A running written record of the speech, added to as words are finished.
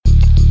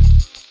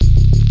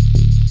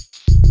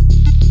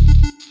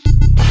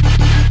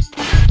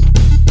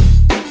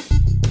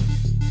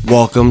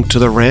Welcome to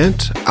The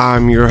Rant.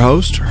 I'm your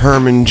host,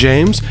 Herman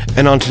James,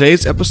 and on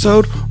today's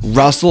episode,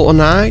 Russell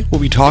and I will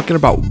be talking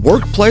about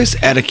workplace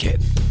etiquette.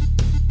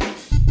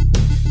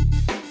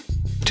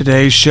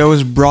 Today's show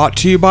is brought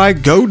to you by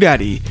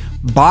GoDaddy.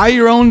 Buy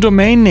your own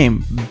domain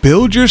name,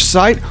 build your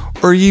site,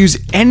 or use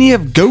any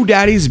of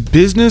GoDaddy's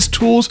business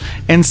tools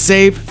and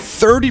save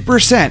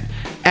 30%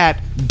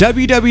 at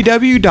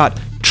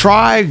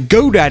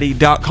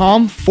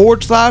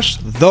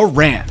www.trygodaddy.com/The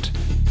Rant.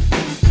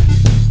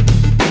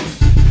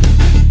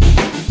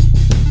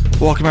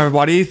 Welcome,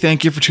 everybody.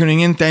 Thank you for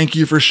tuning in. Thank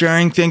you for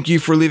sharing. Thank you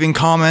for leaving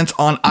comments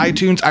on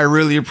iTunes. I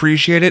really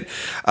appreciate it.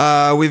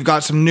 We've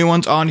got some new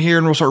ones on here,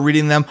 and we'll start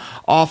reading them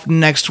off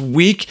next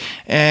week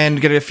and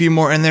get a few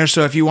more in there.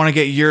 So if you want to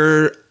get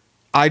your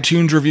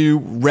iTunes review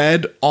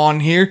read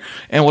on here,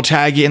 and we'll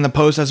tag you in the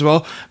post as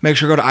well, make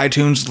sure to go to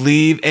iTunes,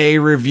 leave a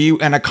review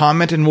and a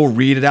comment, and we'll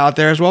read it out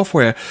there as well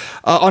for you.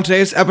 On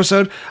today's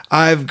episode,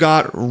 I've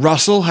got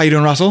Russell. How you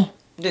doing, Russell?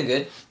 Doing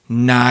good.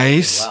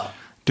 Nice. Wow.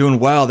 Doing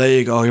well. There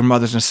you go. Your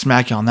mother's going to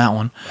smack you on that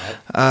one.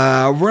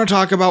 Right. We're going to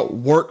talk about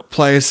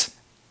workplace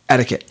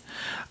etiquette.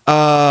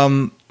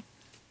 I'm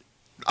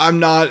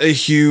not a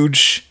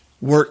huge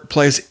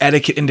workplace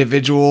etiquette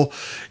individual.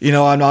 You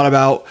know, I'm not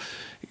about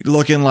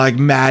looking like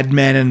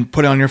madmen and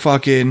putting on your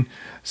fucking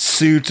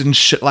suits and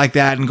shit like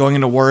that and going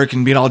into work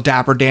and being all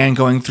Dapper Dan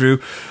going through.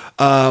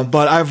 But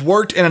I've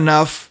worked in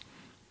enough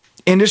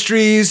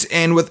industries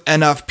and with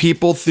enough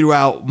people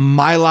throughout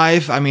my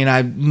life. I mean,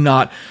 I'm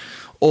not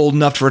old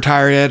enough to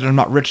retire yet. I'm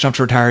not rich enough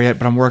to retire yet,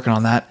 but I'm working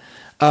on that.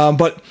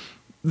 But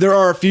there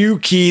are a few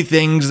key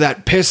things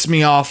that piss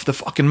me off the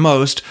fucking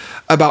most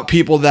about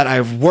people that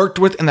I've worked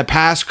with in the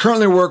past,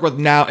 currently work with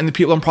now, and the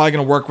people I'm probably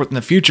going to work with in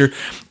the future.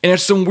 And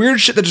it's some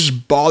weird shit that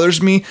just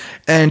bothers me,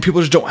 and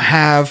people just don't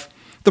have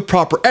the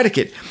proper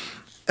etiquette.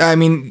 I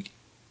mean,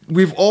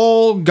 we've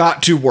all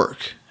got to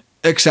work,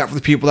 except for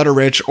the people that are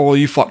rich, or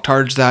you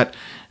fucktards that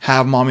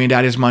have mommy and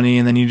daddy's money,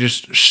 and then you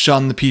just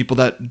shun the people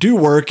that do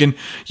work, and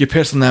you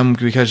piss on them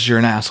because you're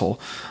an asshole.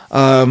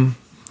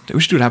 We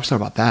should do an episode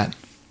about that.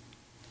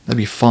 That'd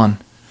be fun.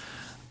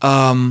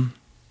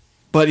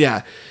 But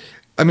yeah,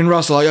 I mean,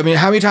 Russell, how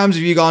many times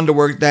have you gone to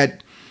work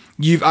that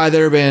you've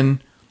either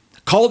been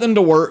called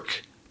into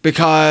work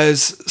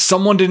because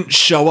someone didn't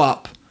show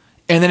up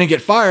and then they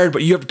get fired,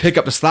 but you have to pick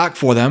up the slack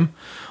for them,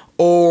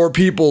 or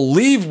people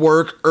leave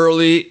work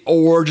early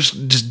or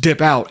just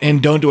dip out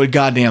and don't do a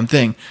goddamn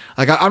thing?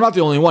 Like, I'm not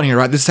the only one here,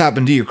 right? This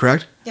happened to you,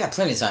 correct? Yeah,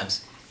 plenty of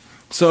times.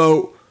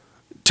 So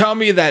tell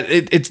me that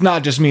it's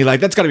not just me. Like,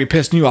 that's got to be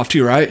pissing you off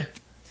too, right?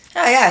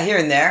 Oh, yeah, here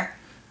and there.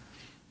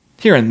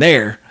 Here and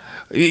there.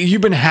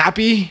 You've been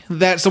happy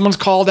that someone's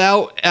called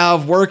out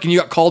of work and you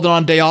got called in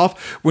on a day off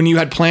when you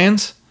had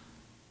plans?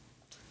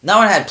 No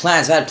one had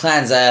plans. I had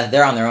plans.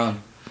 They're on their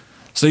own.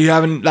 So you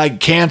haven't,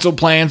 like, canceled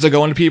plans to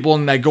go into people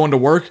and, like, go into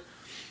work?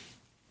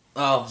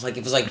 Oh, like,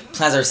 it was, like,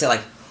 plans that were set,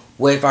 like,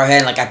 way far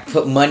ahead, and, like, I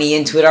put money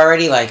into it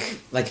already, like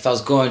if I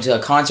was going to a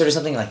concert or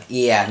something, like,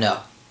 yeah, no,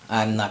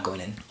 I'm not going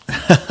in.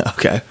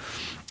 Okay.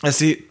 I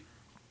see.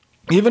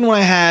 Even when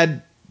I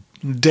had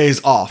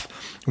days off,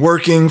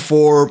 working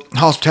for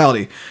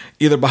hospitality,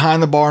 either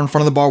behind the bar, in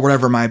front of the bar,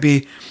 whatever it might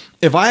be,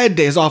 if I had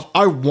days off,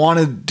 I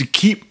wanted to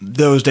keep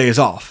those days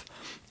off.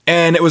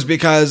 And it was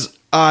because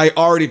I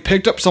already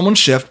picked up someone's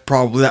shift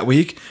probably that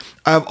week.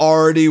 I've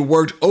already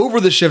worked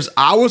over the shifts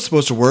I was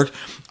supposed to work.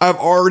 I've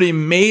already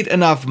made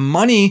enough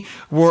money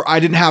where I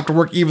didn't have to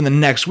work even the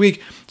next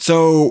week.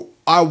 So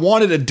I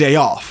wanted a day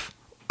off.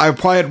 I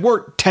probably had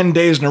worked 10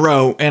 days in a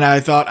row, and I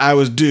thought I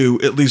was due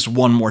at least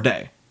one more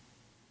day.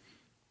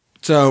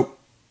 So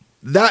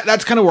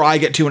that's kind of where I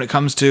get to when it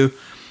comes to,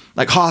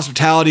 like,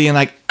 hospitality and,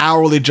 like,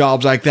 hourly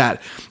jobs like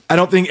that. I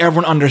don't think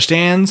everyone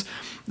understands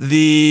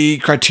the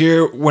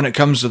criteria when it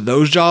comes to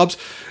those jobs.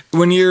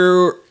 When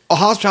you're a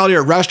hospitality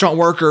or restaurant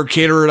worker or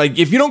caterer, like,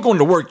 if you don't go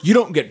into work, you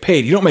don't get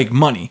paid. You don't make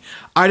money.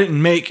 I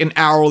didn't make an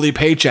hourly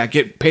paycheck,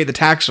 get paid the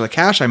tax or the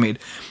cash I made.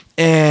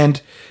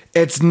 And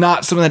it's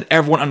not something that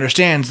everyone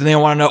understands. And they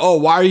want to know, oh,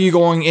 why are you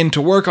going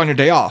into work on your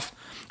day off?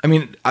 I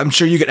mean, I'm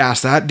sure you get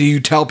asked that. Do you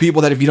tell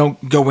people that if you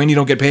don't go in, you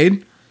don't get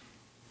paid?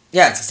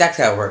 Yeah, it's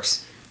exactly how it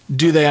works.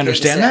 Do they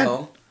understand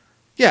that?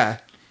 Yeah.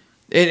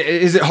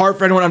 Is it hard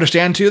for anyone to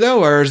understand too,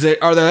 though? Or are they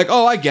like,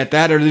 oh, I get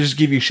that, or they just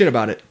give you shit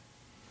about it?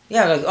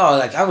 Yeah,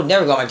 like, I would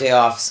never go on my day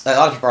off. Like, a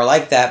lot of people are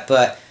like that,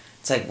 but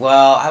it's like,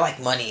 well, I like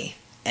money.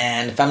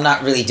 And if I'm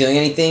not really doing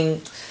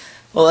anything,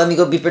 well, let me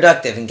go be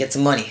productive and get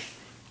some money.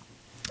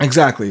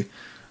 Exactly.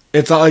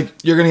 It's not like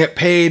you're going to get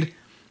paid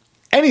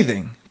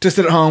anything to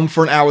sit at home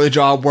for an hourly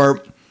job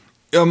where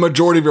a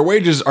majority of your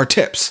wages are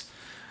tips.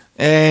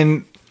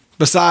 And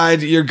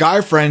beside your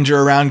guy friends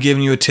you're around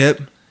giving you a tip,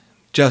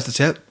 just a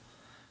tip,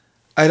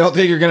 I don't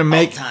think you're going to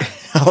make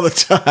all the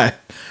time.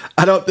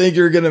 I don't think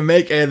you're going to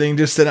make anything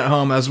just sitting at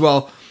home as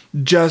well,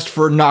 just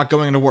for not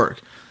going to work.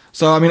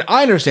 So, I mean,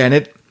 I understand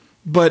it,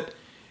 but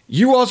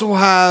you also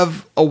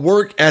have a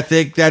work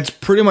ethic that's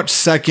pretty much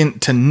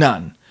second to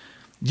none.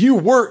 You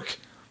work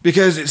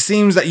because it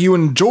seems that you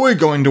enjoy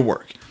going to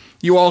work.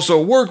 You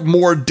also work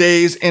more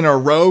days in a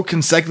row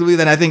consecutively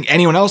than I think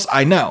anyone else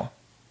I know.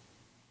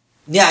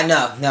 Yeah,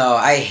 no.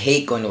 I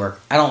hate going to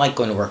work. I don't like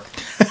going to work.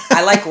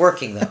 I like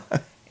working though.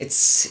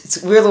 It's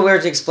really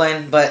weird to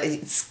explain, but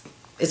it's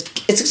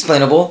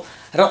explainable.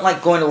 I don't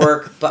like going to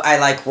work, but I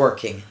like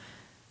working.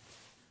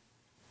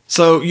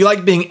 So you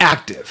like being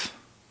active.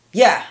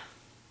 Yeah.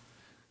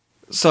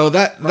 So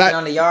working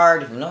on the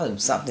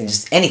yard, something,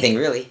 just anything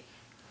really.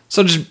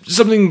 So just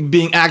something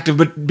being active,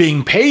 but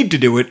being paid to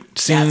do it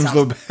seems a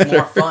little better.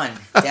 More fun,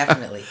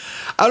 definitely.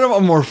 I don't know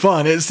about more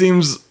fun. It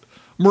seems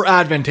more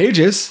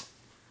advantageous.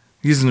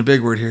 Using a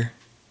big word here.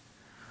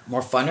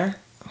 More funner?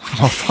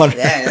 More funner.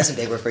 Yeah, that's a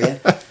big word for you.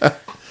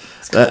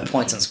 It's a couple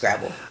points on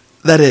Scrabble.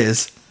 That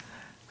is.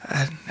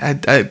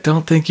 I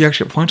don't think you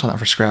actually get points on that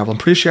for Scrabble. I'm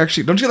pretty sure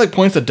actually... Don't you get like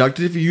points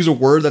deducted if you use a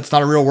word that's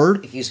not a real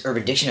word? If you use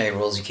Urban Dictionary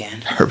rules, you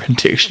can. Urban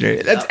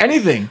Dictionary. That's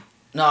anything.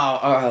 No,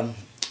 I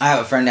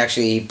have a friend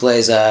actually who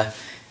plays...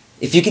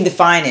 if you can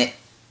define it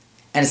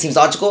and it seems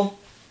logical,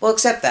 we'll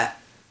accept that.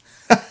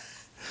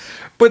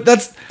 But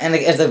that's... And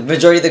if the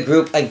majority of the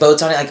group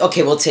votes on it,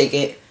 okay, we'll take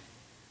it.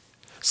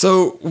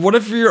 So what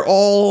if you're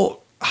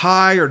all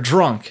high or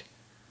drunk?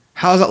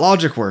 How does that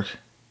logic work?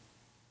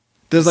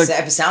 There's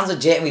if it sounds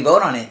legit and we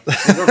vote on it,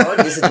 we're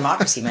voting. This is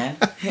democracy, man.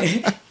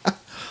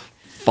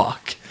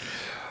 Fuck.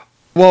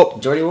 Well,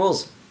 majority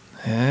rules.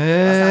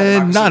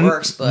 Not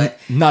works, but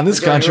not in this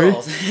country.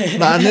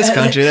 Not in this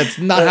country. That's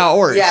not how it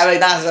works. Yeah,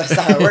 that's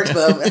not how it works,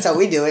 but that's how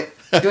we do it.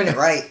 We're doing it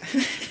right.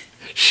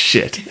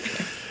 Shit.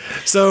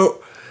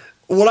 So,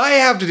 what I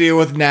have to deal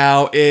with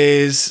now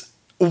is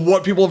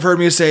what people have heard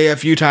me say a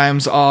few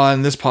times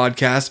on this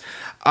podcast.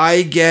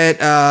 I get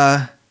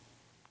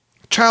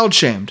child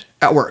shamed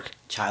at work.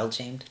 Child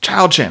shamed?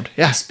 Child shamed,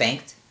 yeah.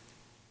 Spanked?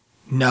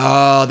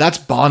 No, that's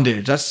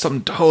bondage. That's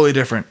something totally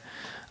different.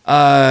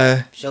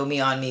 Show me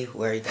on me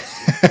where he does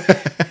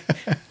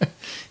it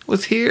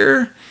was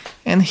here,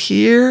 and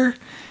here,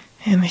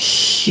 and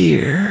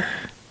here.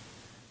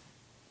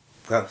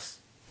 Gross.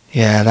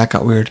 Yeah, that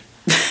got weird.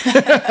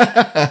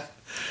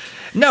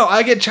 No,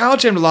 I get child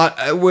shamed a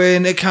lot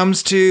when it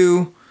comes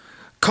to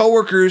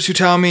coworkers who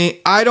tell me,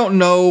 I don't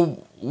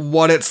know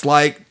what it's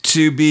like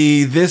to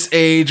be this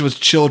age with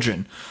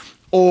children.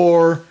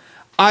 Or,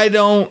 I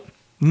don't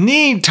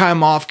need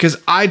time off because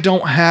I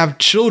don't have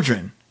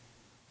children.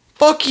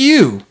 Fuck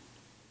you.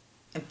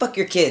 And fuck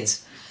your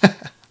kids.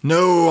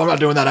 No, I'm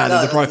not doing that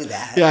either. No, don't do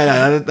that.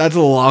 Yeah, that's a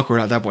little awkward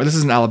at that point. This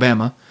isn't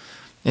Alabama.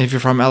 And if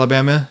you're from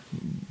Alabama,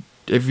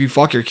 if you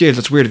fuck your kids,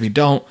 that's weird. If you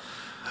don't,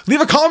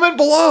 leave a comment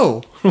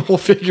below. We'll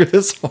figure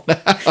this one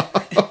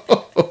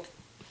out.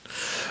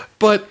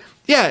 But,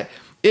 yeah,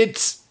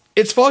 it's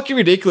fucking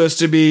ridiculous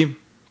to be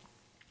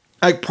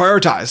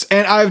prioritized.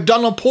 And I've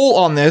done a poll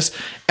on this,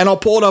 and I'll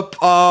pull it up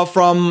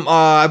from,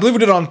 I believe we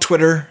did it on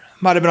Twitter,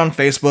 might have been on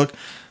Facebook,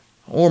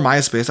 or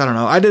MySpace, I don't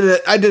know. I did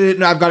it,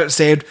 and I've got it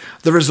saved,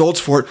 the results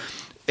for it.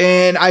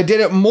 And I did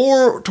it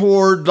more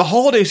toward the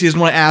holiday season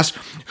when I asked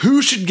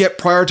who should get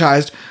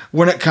prioritized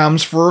when it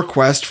comes for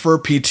requests for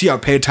PTO,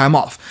 paid time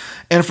off.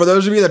 And for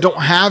those of you that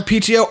don't have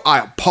PTO, I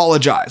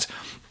apologize.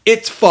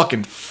 It's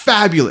fucking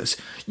fabulous.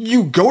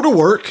 You go to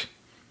work,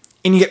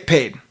 and you get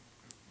paid.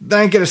 Then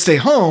I get to stay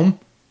home,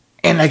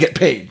 and I get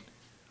paid.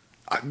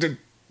 I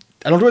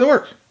don't do any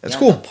work. That's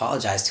cool.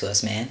 Apologize to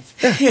us, man.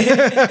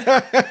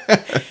 Yeah.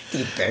 Can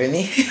you bury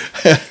me?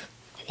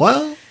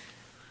 Well,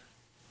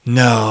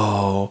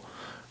 no.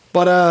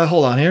 But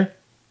hold on here.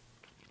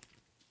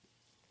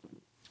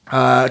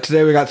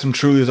 Today we got some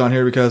Trulies on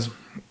here because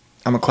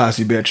I'm a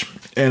classy bitch,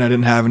 and I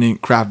didn't have any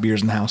craft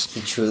beers in the house. He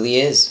truly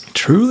is.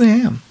 Truly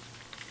am.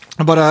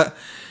 But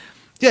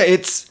yeah,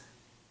 it's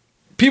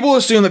people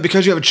assume that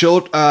because you have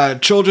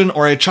children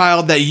or a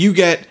child that you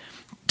get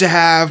to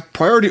have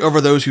priority over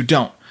those who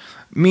don't.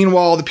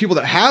 Meanwhile, the people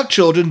that have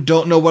children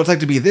don't know what it's like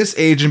to be this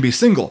age and be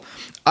single.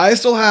 I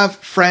still have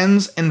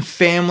friends and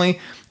family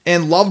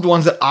and loved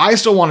ones that I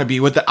still want to be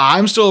with, that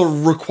I'm still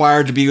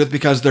required to be with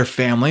because they're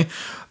family.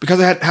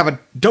 Because I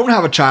don't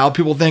have a child,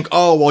 people think,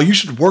 oh, well, you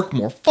should work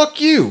more. Fuck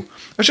you.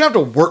 I should have to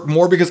work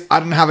more because I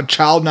didn't have a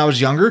child when I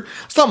was younger.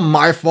 It's not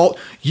my fault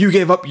you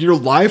gave up your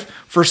life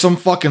for some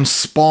fucking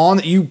spawn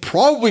that you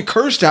probably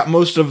cursed at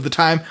most of the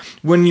time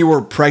when you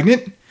were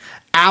pregnant,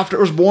 after it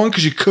was born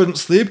because you couldn't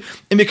sleep,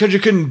 and because you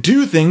couldn't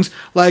do things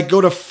like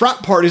go to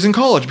frat parties in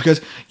college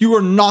because you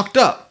were knocked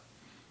up.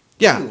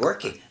 Yeah. Where are you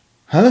working?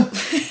 Huh?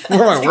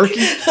 Where am I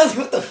working? I was like,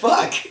 what the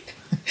fuck?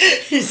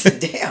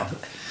 Damn.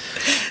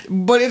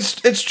 But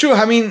it's true.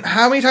 I mean,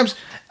 how many times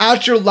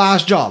at your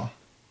last job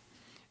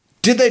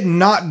did they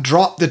not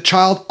drop the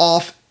child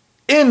off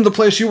in the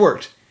place you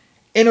worked?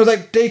 And it was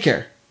like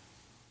daycare.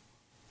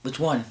 Which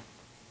one?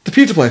 The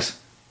pizza place.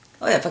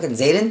 Oh yeah, fucking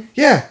Zayden?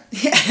 Yeah.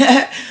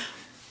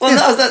 Well,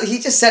 yeah. No, he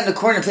just sat in the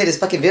corner and played his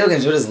fucking video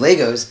games with his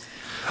Legos.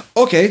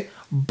 Okay,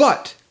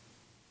 but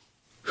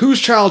whose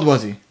child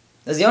was he?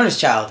 That was the owner's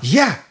child.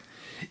 Yeah.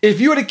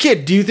 If you had a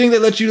kid, do you think they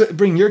let you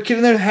bring your kid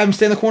in there and have him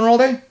stay in the corner all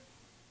day?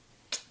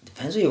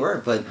 Depends where you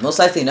work, but most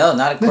likely no,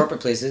 not at corporate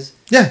places.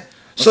 Yeah.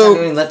 Most time we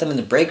don't even let them in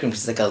the break room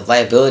because it's like a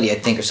liability, I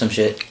think, or some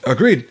shit.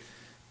 Agreed.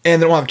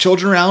 and they don't have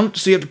children around,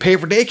 so you have to pay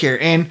for daycare.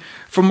 And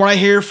from what I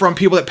hear from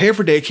people that pay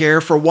for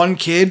daycare for one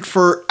kid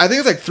for, I think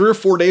it's like 3 or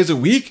 4 days a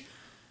week,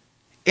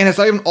 and it's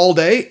not even all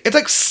day, it's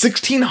like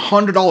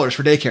 $1,600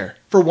 for daycare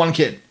for one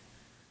kid.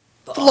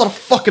 That's a lot of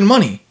fucking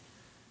money.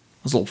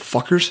 Those little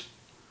fuckers.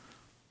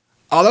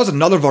 Oh, that was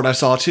another vote I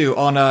saw too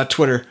on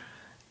Twitter.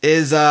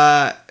 Is,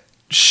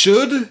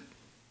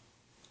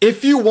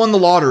 if you won the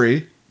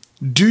lottery,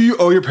 do you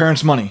owe your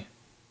parents money?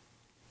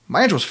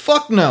 My answer was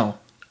fuck no.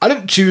 I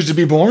didn't choose to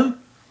be born.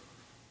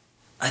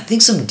 I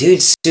think some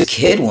dude sued a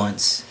kid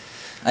once.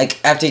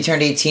 Like, after he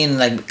turned 18 and,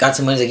 like, got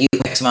some money, like, you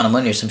owe X amount of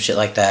money or some shit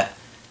like that.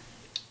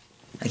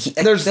 Like,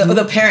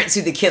 the parent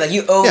sued the kid, like,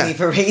 you owe me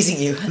for raising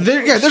you.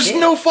 There's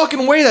no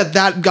fucking way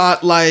that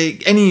got,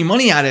 like, any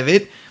money out of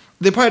it.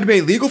 They probably had to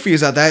pay legal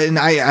fees at that, and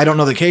I don't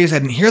know the case, I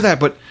didn't hear that,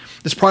 but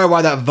that's probably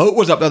why that vote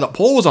was up there, that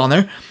poll was on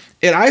there.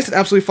 And I said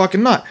absolutely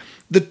fucking not.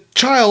 The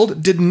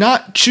child did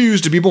not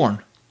choose to be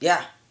born.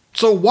 Yeah.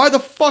 So why the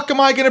fuck am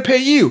I gonna pay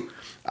you?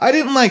 I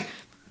didn't, like,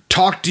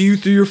 talk to you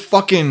through your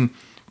fucking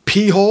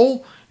pee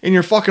hole in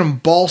your fucking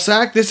ball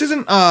sack. This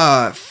isn't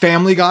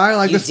Family Guy.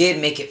 Like, you this. did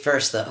make it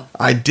first, though.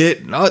 I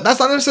did. No, that's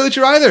not necessarily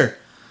true either.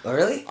 Oh,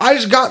 really? I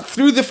just got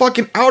through the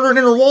fucking outer and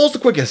inner walls the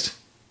quickest.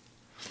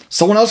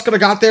 Someone else could have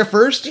got there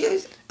first,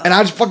 and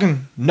I just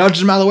fucking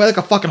nudged them out of the way like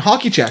a fucking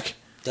hockey check.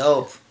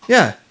 Dope.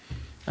 Yeah.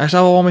 I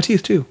still have all my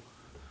teeth, too.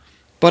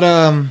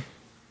 But,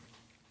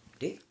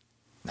 Teeth?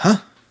 Huh?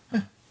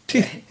 Yeah.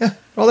 Teeth. Yeah.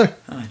 All there.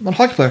 I'm a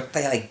hockey player.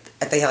 I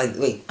thought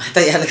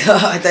you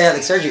had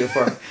like surgery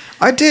before.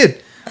 I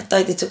did. I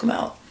thought they took them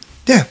out.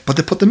 Yeah, but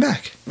they put them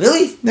back.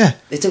 Really? Yeah.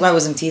 They took my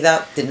wisdom teeth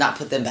out, did not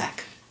put them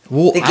back.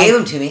 Well, they gave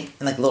them to me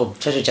in like a little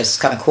treasure chest.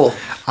 It's kind of cool.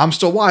 I'm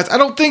still wise. I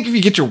don't think if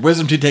you get your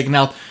wisdom teeth taken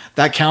out,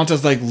 that counts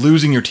as like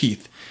losing your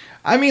teeth.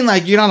 I mean,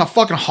 like, you're not a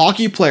fucking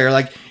hockey player.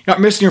 Like, you're not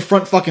missing your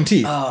front fucking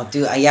teeth. Oh,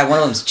 dude. Yeah, one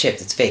of them's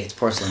chipped. It's fake. It's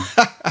porcelain.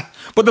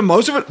 But the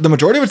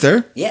majority of it's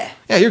there. Yeah.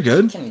 Yeah, you're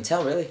good. Can't even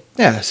tell, really.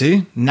 Yeah,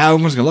 see? Now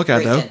everyone's going to look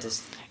at it, though.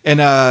 Dentist.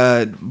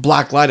 And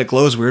black light, it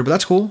glows weird, but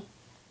that's cool.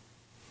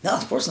 No,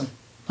 it's porcelain.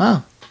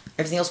 Oh.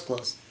 Everything else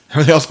glows.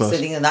 Everything else glows.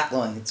 Everything is not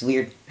glowing. It's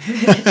weird.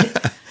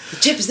 The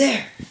chip is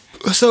there.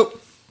 So,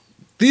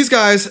 these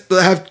guys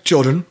that have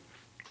children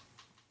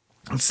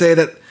say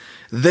that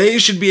they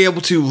should be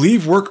able to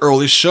leave work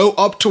early, show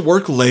up to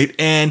work late,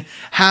 and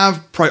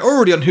have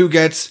priority on who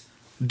gets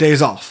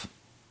days off,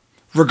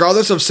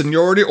 regardless of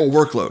seniority or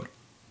workload.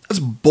 That's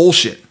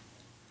bullshit.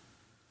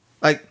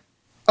 Like,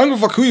 I don't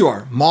give a fuck who you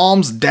are.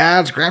 Moms,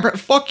 dads,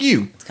 grandparents, fuck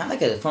you. It's kind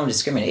of like a form of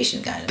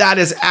discrimination, kind of. That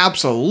is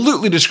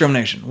absolutely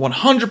discrimination.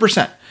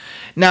 100%.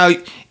 Now,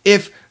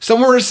 if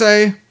someone were to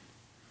say,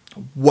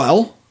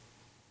 well,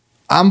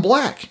 I'm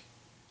black.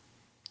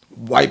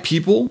 White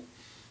people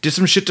did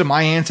some shit to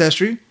my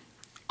ancestry.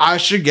 I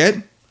should get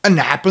a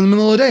nap in the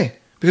middle of the day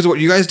because of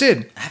what you guys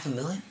did.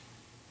 $500,000?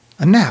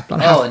 A nap. A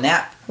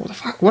nap. What the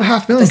fuck? What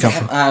 $500,000 come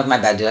from? My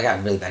bad, dude. I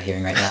got really bad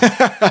hearing right now.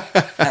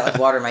 I got like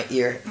water in my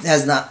ear.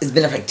 It's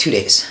been there for like 2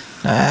 days.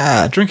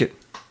 Drink it.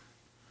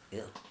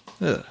 Ew.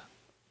 Ugh.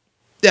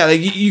 Yeah,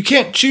 like, you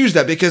can't choose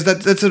that because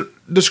that's a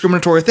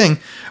discriminatory thing.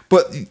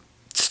 But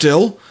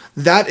still,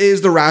 that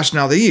is the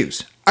rationale they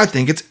use. I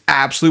think it's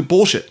absolute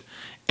bullshit.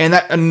 And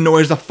that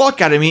annoys the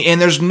fuck out of me. And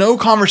there's no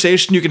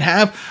conversation you can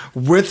have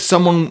with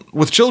someone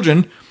with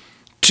children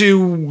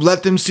to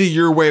let them see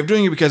your way of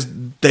doing it because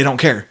they don't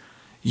care.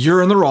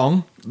 You're in the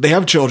wrong. They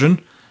have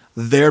children.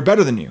 They're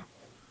better than you.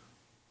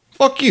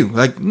 Fuck you.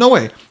 Like, no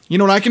way. You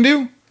know what I can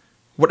do?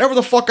 Whatever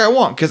the fuck I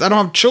want because I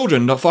don't have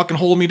children to fucking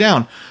hold me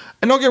down.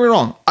 And don't get me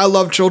wrong. I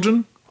love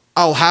children.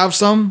 I'll have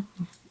some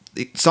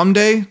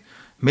someday.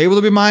 Maybe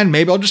they'll be mine.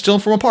 Maybe I'll just steal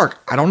them from a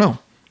park. I don't know.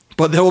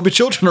 But there will be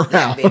children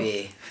around. Yeah,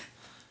 baby.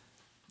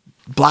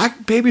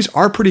 Black babies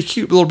are pretty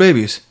cute little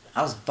babies.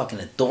 I was fucking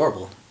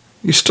adorable.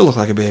 You still look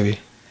like a baby.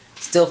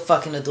 Still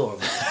fucking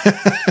adorable.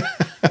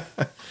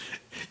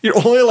 You're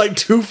only like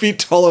 2 feet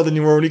taller than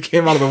you were when you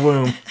came out of the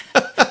womb.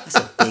 That's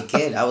a big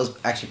kid. I was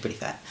actually pretty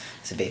fat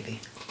as a baby.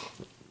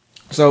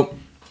 So,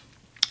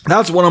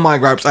 that's one of my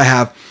gripes I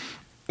have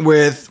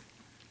with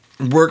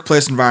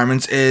workplace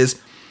environments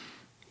is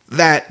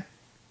that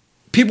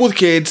people with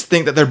kids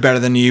think that they're better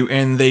than you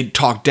and they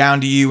talk down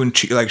to you and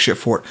treat you like shit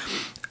for it.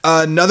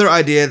 Another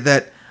idea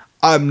that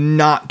I'm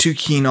not too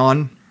keen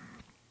on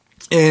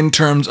in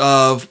terms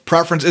of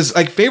preference is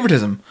like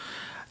favoritism.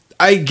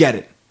 I get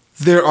it.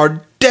 There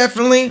are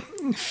definitely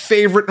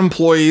favorite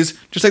employees,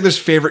 just like there's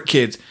favorite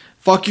kids.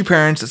 Fuck you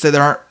parents that say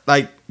there aren't,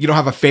 like, you don't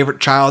have a favorite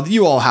child.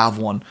 You all have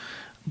one.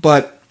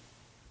 But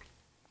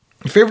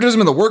favoritism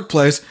in the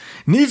workplace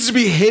needs to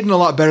be hidden a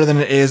lot better than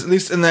it is, at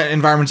least in the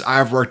environments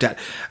I've worked at.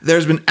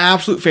 There's been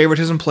absolute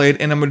favoritism played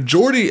in a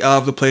majority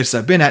of the places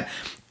I've been at.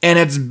 And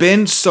it's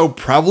been so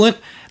prevalent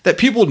that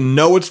people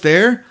know it's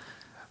there,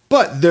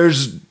 but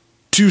there's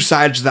two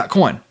sides to that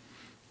coin.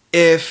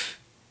 If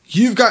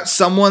you've got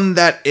someone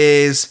that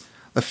is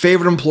a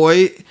favorite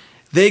employee,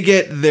 they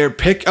get their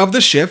pick of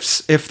the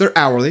shifts if they're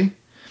hourly.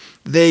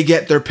 They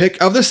get their pick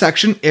of the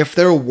section if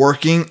they're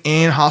working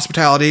in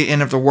hospitality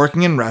and if they're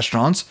working in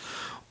restaurants.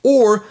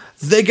 or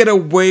they get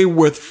away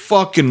with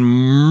fucking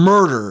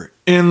murder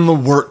in the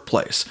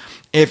workplace.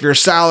 If you're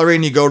salaried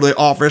and you go to the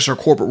office or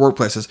corporate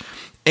workplaces,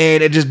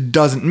 and it just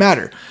doesn't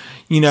matter.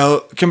 You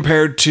know,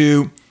 compared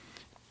to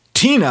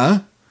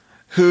Tina,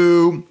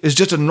 who is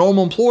just a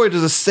normal employee,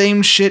 does the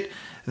same shit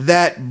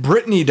that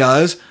Brittany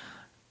does.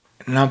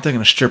 And now I'm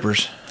thinking of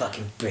strippers.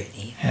 Fucking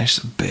Brittany. Yeah,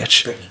 she's a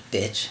bitch. Brittany,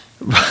 bitch.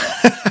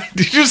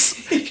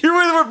 You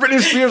really went Britney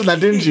Spears on that,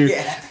 didn't you?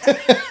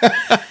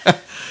 Yeah.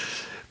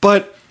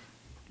 But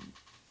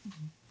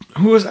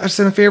who was I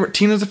saying the favorite?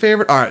 Tina's the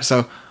favorite? All right,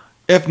 so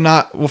if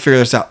not, we'll figure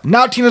this out.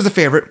 Now Tina's the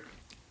favorite,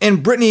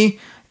 and Brittany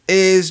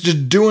is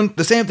just doing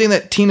the same thing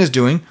that Tina's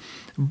doing,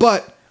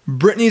 but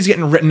Brittany's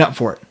getting written up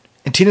for it.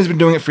 And Tina's been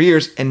doing it for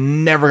years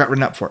and never got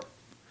written up for it.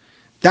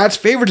 That's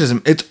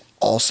favoritism. It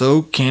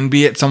also can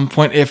be at some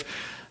point, if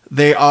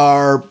they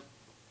are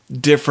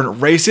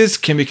different races,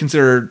 can be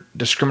considered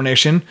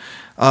discrimination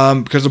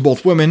because they're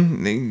both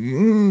women.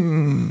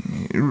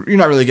 You're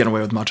not really getting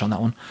away with much on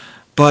that one.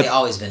 But They've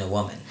always been a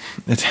woman.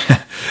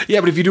 Yeah,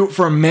 but if you do it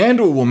for a man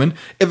to a woman,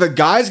 if a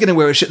guy's getting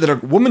away with shit that a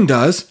woman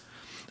does,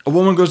 a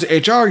woman goes to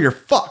HR, you're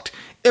fucked.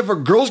 If a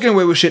girl's getting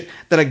away with shit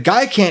that a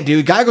guy can't do,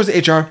 a guy goes to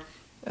HR,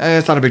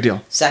 it's not a big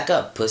deal. Sack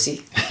up, pussy.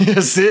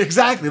 See,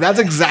 exactly. That's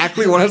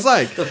exactly what it's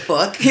like. The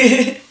fuck?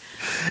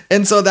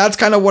 And so that's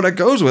kind of what it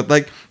goes with.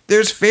 Like,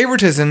 there's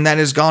favoritism that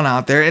has gone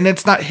out there, and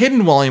it's not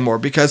hidden well anymore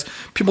because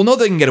people know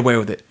they can get away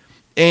with it.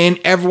 And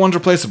everyone's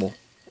replaceable.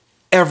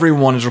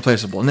 Everyone is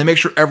replaceable. And they make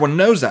sure everyone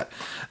knows that.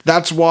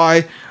 That's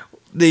why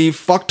the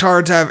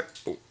fucktards have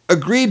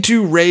agreed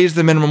to raise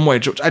the minimum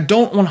wage, which I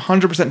don't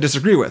 100%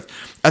 disagree with.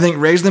 I think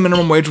raising the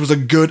minimum wage was a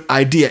good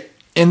idea,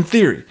 in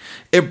theory.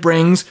 It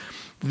brings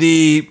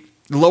the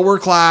lower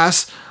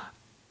class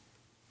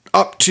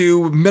up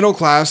to middle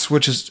class,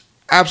 which is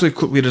absolutely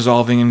quickly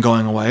dissolving and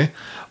going away.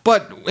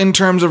 But in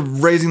terms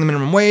of raising the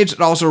minimum wage,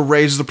 it also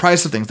raises the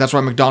price of things. That's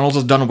why McDonald's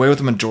has done away with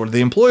the majority of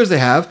the employees they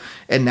have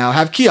and now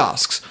have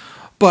kiosks.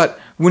 But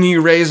when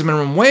you raise the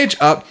minimum wage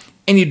up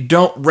and you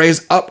don't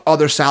raise up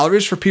other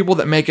salaries for people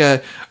that make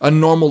a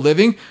normal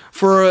living,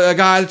 for a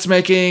guy that's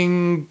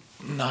making,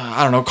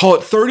 I don't know, call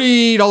it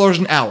 $30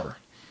 an hour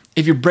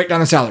if you break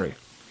down the salary.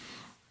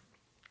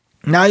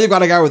 Now you've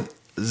got a guy with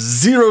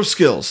zero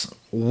skills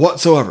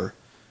whatsoever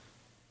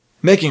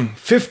making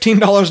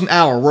 $15 an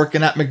hour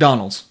working at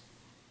McDonald's.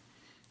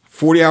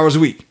 40 hours a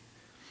week.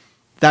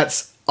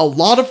 That's a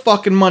lot of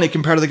fucking money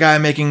compared to the guy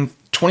making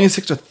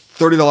 $26 to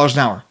 $30 an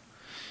hour.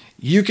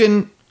 You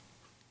can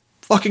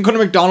fucking go to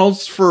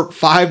McDonald's for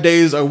 5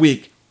 days a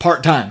week,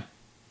 part-time.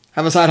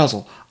 Have a side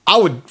hustle. I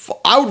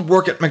would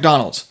work at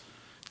McDonald's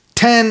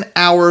 10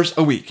 hours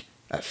a week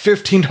at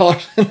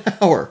 $15 an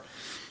hour.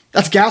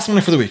 That's gas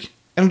money for the week.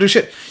 And do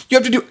shit. You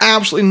have to do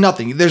absolutely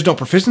nothing. There's no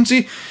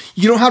proficiency.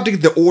 You don't have to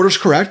get the orders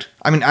correct.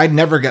 I mean, I'd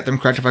never get them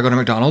correct if I go to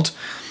McDonald's.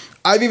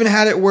 I've even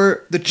had it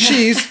where the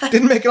cheese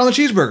didn't make it on the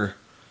cheeseburger.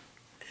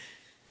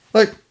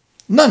 Like,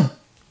 none.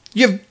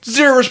 You have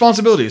zero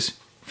responsibilities.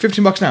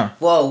 $15 an hour.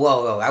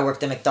 Whoa. I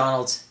worked at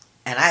McDonald's,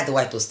 and I had to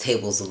wipe those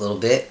tables a little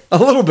bit. A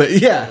little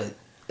bit, yeah.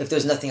 If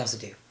there's nothing else to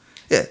do.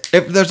 Yeah,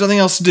 if there's nothing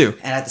else to do.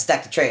 And I had to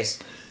stack the trays.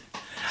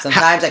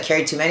 Sometimes I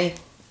carried too many.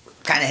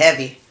 Kind of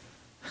heavy.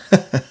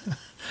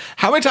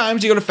 How many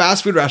times do you go to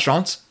fast food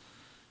restaurants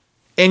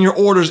and your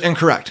order's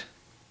incorrect?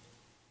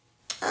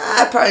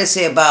 I'd probably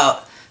say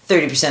about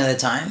 30% of the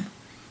time.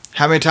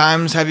 How many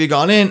times have you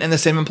gone in and the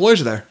same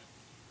employees are there?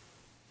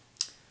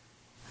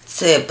 I'd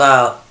say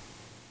about...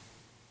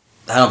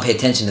 I don't pay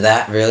attention to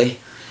that, really.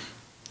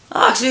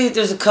 Actually,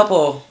 there's a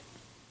couple...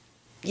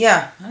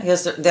 Yeah, I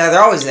guess they're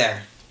always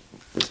there.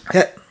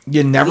 Yeah,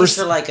 you never... At least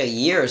for like a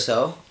year or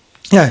so.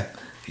 Yeah,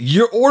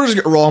 your orders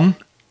get wrong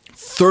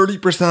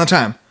 30% of the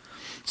time.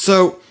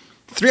 So,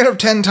 3 out of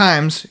 10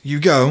 times you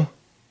go,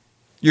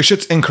 your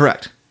shit's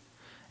incorrect.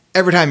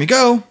 Every time you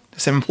go, the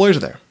same employees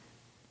are there.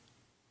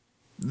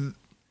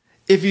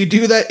 If you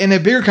do that in a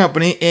bigger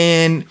company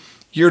and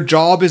your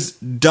job is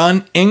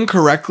done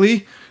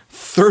incorrectly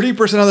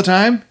 30% of the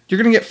time, you're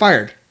going to get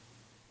fired.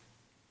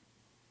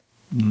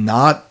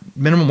 Not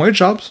minimum wage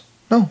jobs.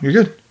 No, you're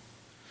good.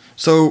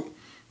 So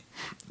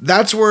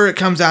that's where it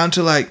comes down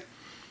to, like,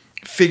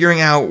 figuring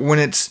out when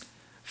it's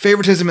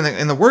favoritism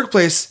in the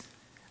workplace,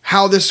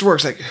 how this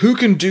works. Like, who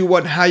can do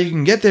what and how you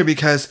can get there,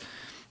 because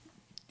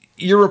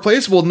you're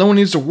replaceable. No one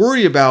needs to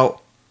worry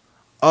about,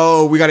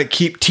 oh, we got to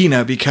keep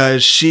Tina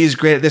because she's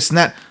great at this and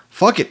that.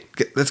 Fuck it.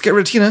 Let's get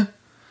rid of Tina.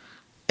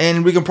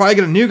 And we can probably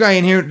get a new guy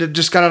in here that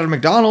just got out of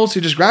McDonald's.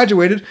 He just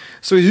graduated.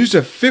 So he's used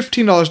to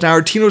 $15 an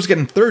hour. Tina's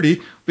getting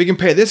 $30. We can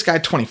pay this guy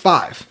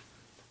 $25.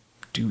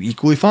 Do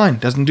equally fine.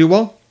 Doesn't do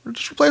well,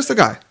 just replace the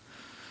guy.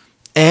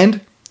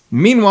 And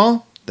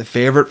meanwhile, the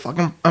favorite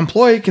fucking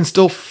employee can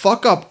still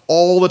fuck up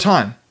all the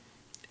time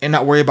and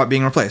not worry about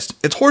being replaced.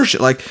 It's horseshit.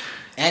 Like,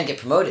 and get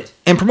promoted.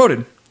 And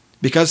promoted.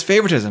 Because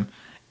favoritism.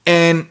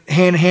 And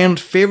hand in hand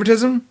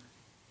favoritism,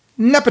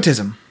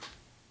 nepotism.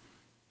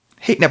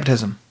 Hate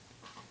nepotism.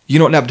 You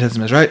know what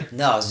nepotism is, right?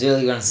 No, I was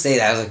really going to say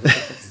that. I was like,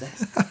 what is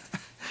that?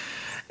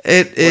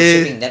 It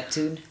is... Worshipping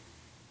Neptune?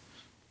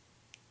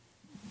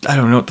 I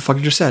don't know what the fuck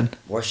you just said.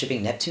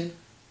 Worshipping Neptune?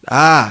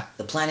 Ah.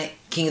 The planet,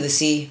 king of the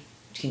sea,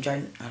 King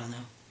Trident? I don't know.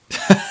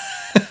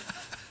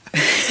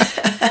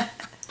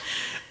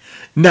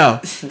 No.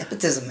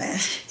 Nepotism, man.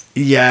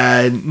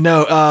 Yeah,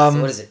 no.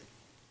 So what is it?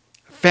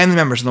 Family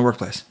members in the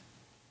workplace.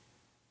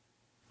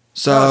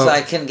 So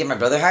I couldn't get my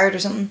brother hired or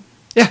something?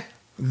 Yeah.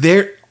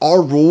 There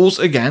are rules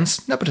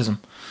against nepotism.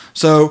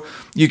 So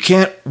you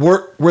can't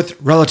work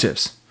with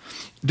relatives.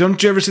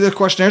 Don't you ever see the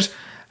questionnaires?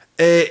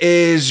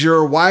 Is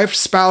your wife,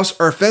 spouse,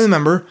 or family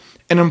member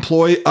an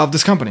employee of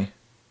this company?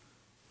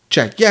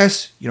 Check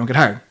yes, you don't get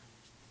hired.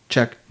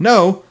 Check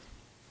no,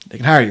 they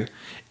can hire you.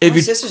 My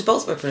sisters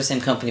both worked for the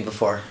same company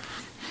before.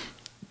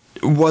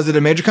 Was it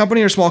a major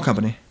company or a small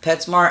company?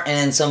 PetSmart and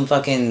then some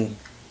fucking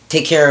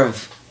take care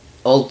of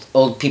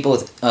old people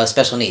with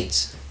special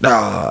needs.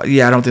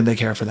 Yeah, I don't think they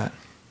care for that.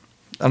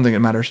 I don't think it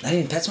matters. Not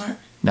even PetSmart?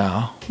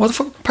 No. What the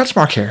fuck?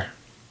 PetSmart care?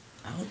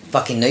 I don't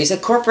fucking know. You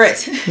said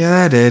corporate.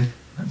 Yeah, I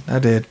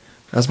did.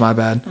 That's my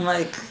bad. I'm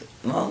like,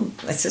 well,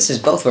 my sisters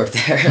both work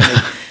there.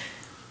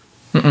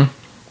 Mm-mm.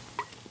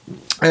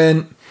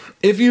 And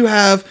if you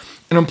have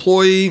an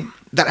employee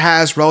that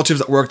has relatives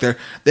that work there,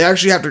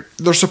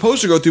 they're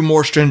supposed to go through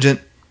more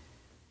stringent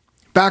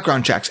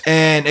background checks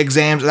and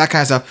exams and that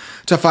kind of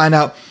stuff to find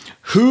out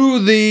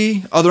who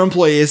the other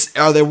employee is.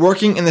 Are they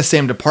working in the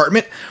same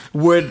department?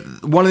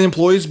 Would one of the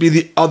employees be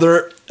the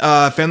other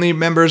family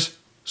member's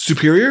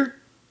superior?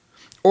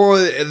 Or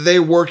are they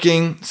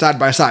working side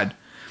by side?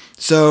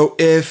 So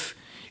if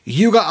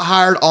you got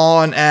hired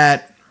on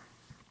at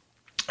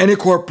any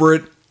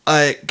corporate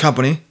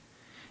company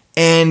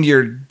and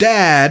your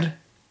dad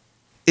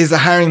is the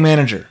hiring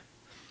manager,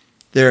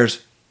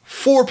 there's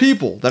 4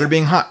 people that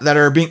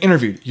are being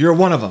interviewed. You're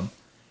one of them.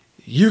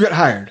 You get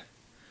hired.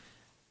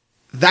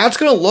 That's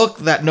going to look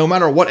that no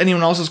matter what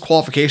anyone else's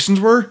qualifications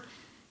were,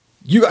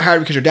 you got hired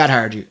because your dad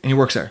hired you and he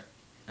works there.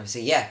 I would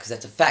say, yeah, because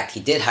that's a fact. He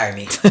did hire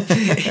me.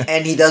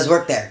 And he does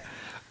work there.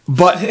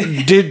 But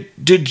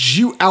did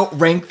you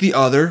outrank the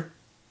other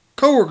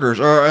coworkers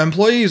or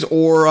employees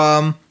or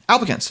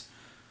applicants?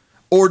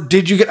 Or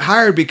did you get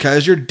hired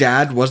because your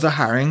dad was the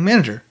hiring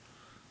manager?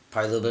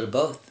 Probably a little bit of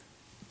both.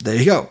 There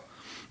you go.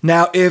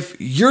 Now, if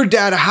your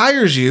dad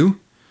hires you,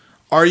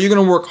 are you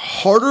going to work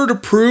harder to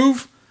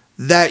prove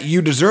that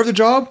you deserve the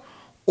job?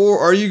 Or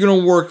are you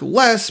going to work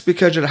less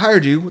because it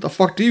hired you? What the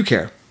fuck do you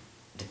care?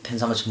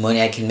 Depends how much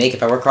money I can make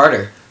if I work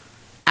harder.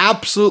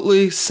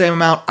 Absolutely same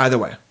amount either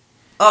way.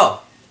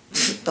 Oh,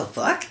 the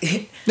fuck?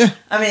 Yeah.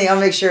 I mean, I'll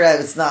make sure that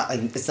it's not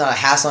a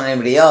hassle on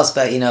anybody else,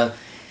 but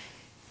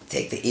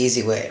take the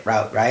easy way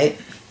route, right?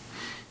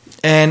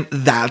 And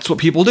that's what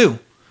people do.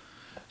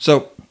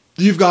 So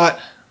you've got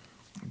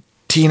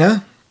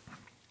Tina,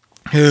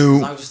 who...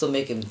 As long as you're still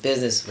making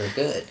business, we're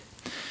good.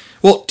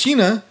 Well,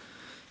 Tina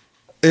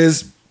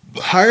is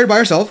hired by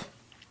herself.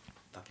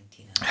 Fucking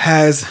Tina.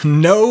 Has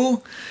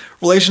no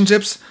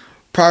relationships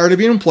prior to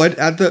being employed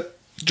at the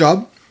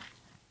job.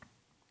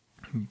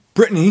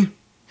 Brittany,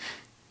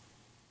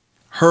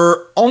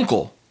 her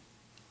uncle,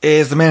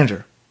 is the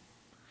manager.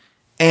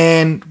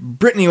 And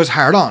Brittany was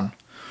hired on.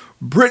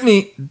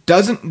 Brittany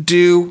doesn't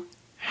do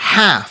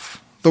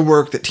half the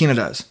work that Tina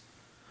does.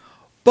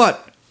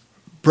 But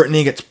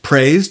Brittany gets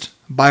praised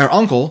by her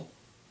uncle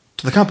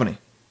to the company.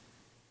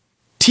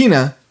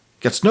 Tina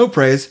gets no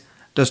praise,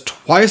 does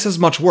twice as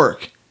much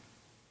work,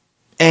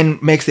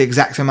 and makes the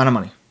exact same amount of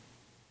money.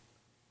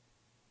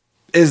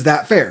 Is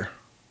that fair?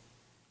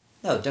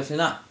 No, definitely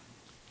not.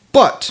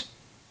 But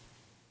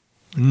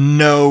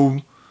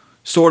no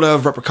sort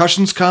of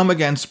repercussions come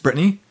against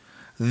Brittany,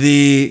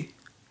 the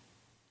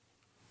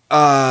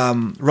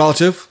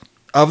relative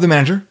of the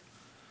manager.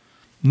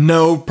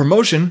 No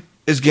promotion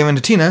is given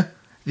to Tina,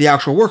 the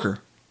actual worker.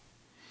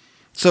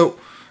 So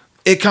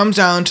it comes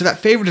down to that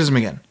favoritism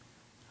again.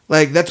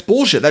 Like, that's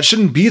bullshit. That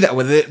shouldn't be that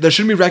way. There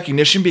shouldn't be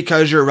recognition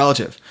because you're a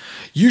relative.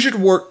 You should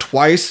work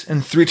twice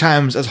and 3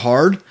 times as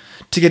hard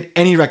to get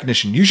any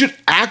recognition. You should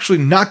actually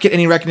not get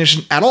any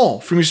recognition at all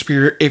from your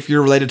superior if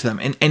you're related to them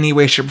in any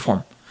way, shape, or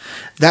form.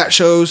 That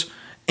shows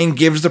and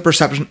gives the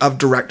perception of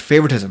direct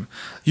favoritism.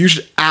 You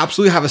should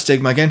absolutely have a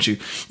stigma against you.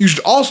 You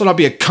should also not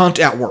be a cunt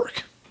at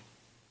work.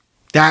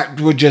 That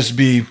would just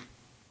be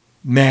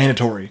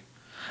mandatory.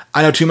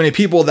 I know too many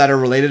people that are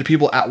related to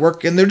people at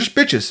work and they're just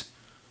bitches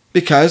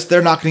because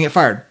they're not going to get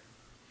fired.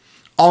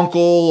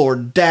 Uncle or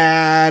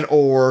dad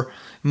or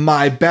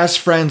my best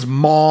friend's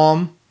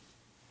mom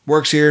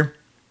works here.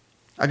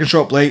 I can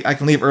show up late. I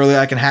can leave early.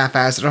 I can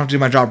half-ass. I don't have to do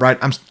my job right.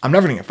 I'm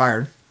never going to get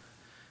fired.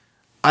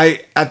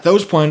 At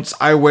those points,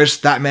 I wish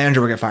that manager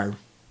would get fired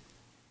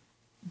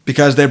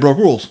because they broke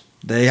rules.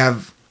 They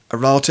have a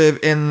relative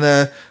in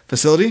the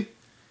facility,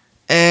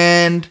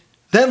 and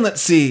then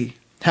let's see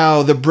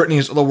how the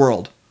Britneys of the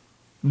world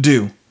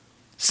do.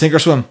 Sink or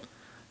swim.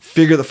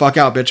 Figure the fuck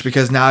out, bitch,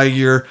 because now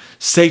your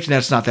safety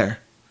net's not there.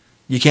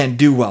 You can't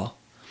do well.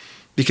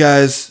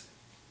 Because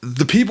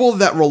the people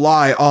that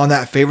rely on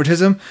that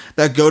favoritism,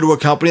 that go to a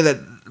company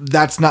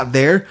that's not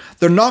there,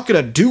 they're not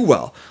going to do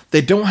well.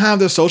 They don't have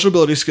the social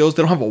ability skills.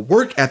 They don't have a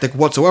work ethic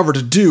whatsoever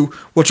to do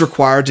what's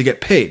required to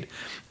get paid.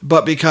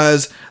 but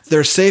because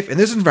they're safe in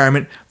this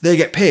environment, they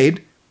get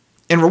paid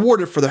and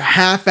rewarded for their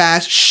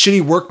half-assed,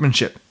 shitty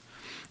workmanship.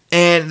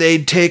 And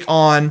they take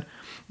on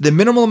the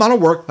minimal amount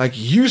of work. Like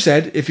you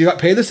said, if you got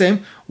paid the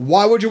same,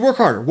 why would you work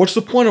harder? What's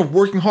the point of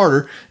working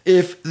harder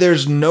if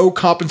there's no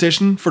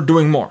compensation for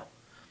doing more?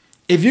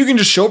 If you can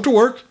just show up to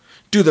work,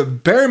 do the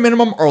bare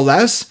minimum or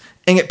less,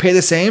 and get paid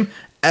the same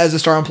as a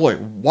star employee,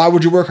 why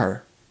would you work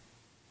harder?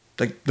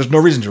 Like, there's no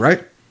reason to,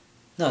 right?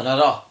 No, not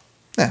at all.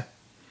 Yeah.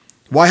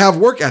 Why have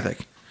work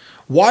ethic?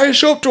 Why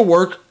show up to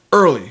work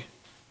early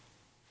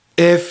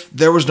if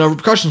there was no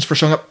repercussions for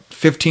showing up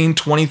 15,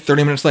 20,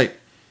 30 minutes late?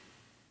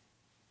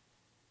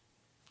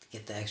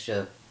 Get the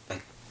extra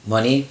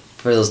money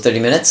for those 30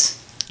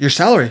 minutes? Your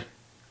salary.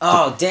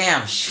 Oh,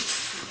 damn.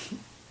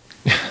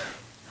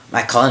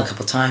 Might call in a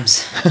couple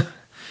times.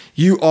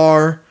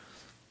 Your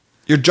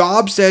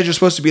job says you're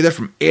supposed to be there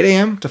from 8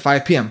 a.m. to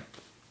 5 p.m.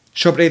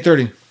 Show up at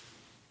 8:30.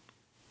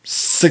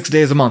 6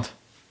 days a month.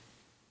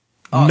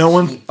 Oh, no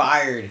one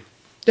fired.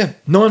 Yeah,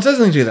 no one says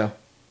anything to you though.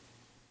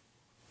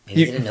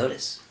 Maybe they didn't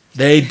notice.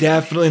 They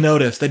definitely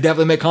notice. They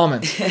definitely make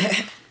comments.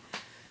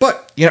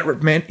 But you're not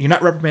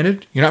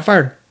reprimanded. You're not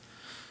fired.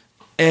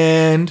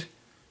 And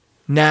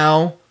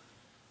now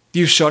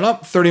you've shown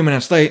up 30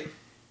 minutes late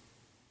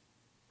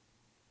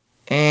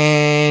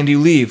and you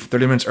leave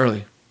 30 minutes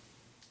early.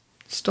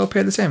 Still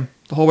paid the same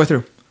the whole way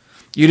through.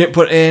 You didn't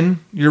put in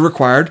your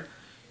required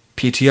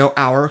PTO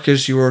hour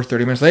because you were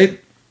 30 minutes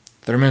late,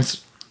 30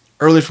 minutes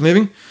early from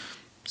leaving.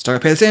 Still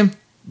got paid the same.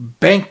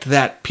 Banked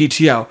that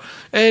PTO.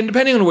 And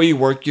depending on where you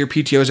work, your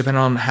PTO is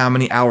dependent on how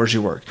many hours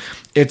you work.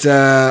 It's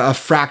a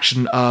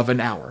fraction of an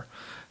hour.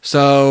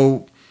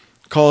 So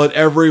call it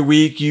every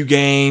week you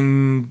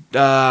gain 2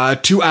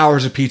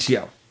 hours of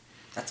PTO.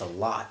 That's a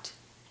lot.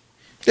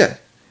 Yeah,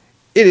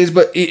 it is,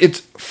 but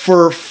it's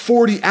for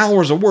 40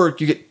 hours of work,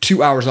 you get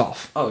 2 hours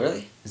off. Oh,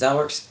 really? Is that how it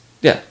works?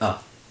 Yeah.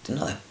 Oh, didn't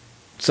know that.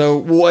 So,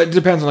 well, it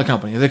depends on the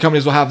company. The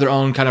companies will have their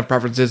own kind of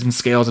preferences and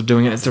scales of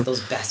doing it. So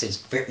those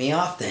bastards ripped me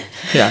off then.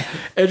 Yeah.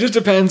 It just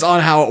depends on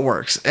how it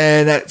works.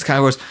 And that's kind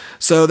of goes.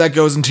 So that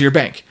goes into your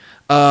bank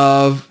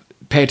of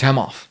pay time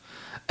off.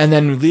 And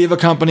then leave a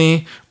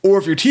company, or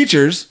if you're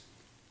teachers,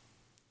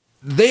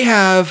 they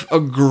have a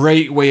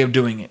great way of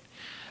doing it.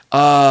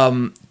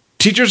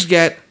 Teachers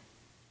get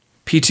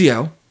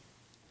PTO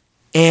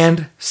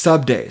and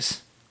sub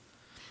days.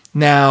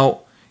 Now,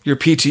 your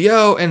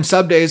PTO and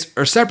sub days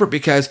are separate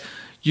because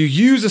you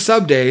use the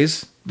sub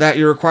days that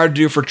you're required to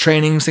do for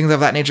trainings, things of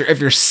that nature. If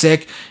you're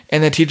sick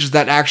and the teachers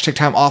that actually take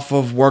time off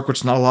of work,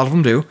 which not a lot of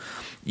them do,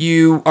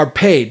 you are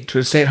paid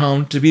to stay at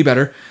home to be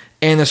better,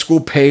 and the school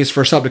pays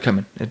for a sub to come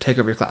in and take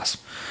over your class.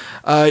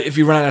 If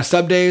you run out of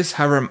sub days,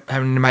 however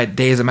many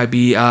days it might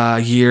be a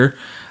year,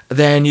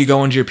 then you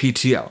go into your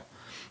PTO.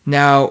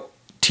 Now,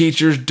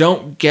 teachers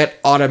don't get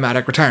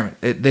automatic retirement.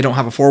 They don't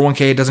have a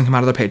 401k. It doesn't come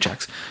out of their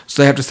paychecks.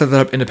 So they have to set that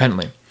up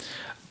independently.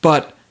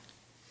 But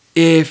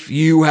if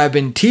you have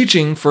been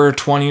teaching for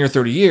 20 or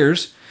 30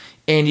 years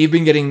and you've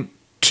been getting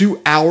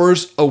 2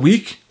 hours a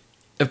week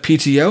of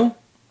PTO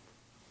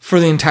for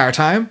the entire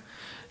time,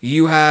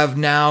 you have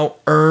now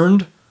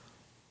earned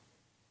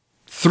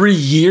 3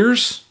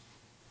 years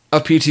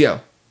of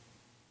PTO.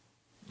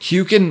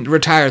 You can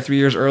retire 3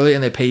 years early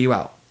and they pay you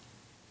out.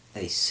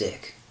 That is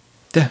sick.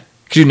 Yeah,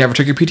 because you never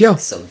took your PTO.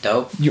 That's so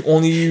dope. You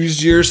only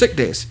used your sick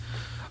days.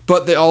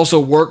 But they also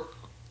work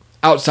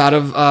outside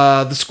of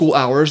the school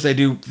hours. They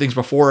do things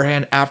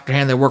beforehand,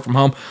 afterhand. They work from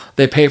home.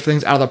 They pay for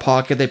things out of their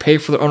pocket. They pay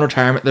for their own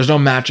retirement. There's no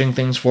matching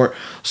things for it.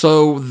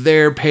 So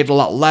they're paid a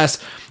lot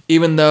less,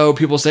 even though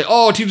people say,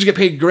 oh, teachers get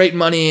paid great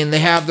money and they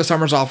have the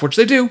summers off, which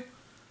they do.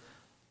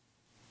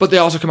 But they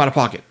also come out of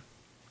pocket.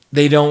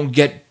 They don't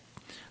get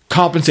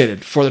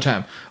compensated for the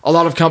time. A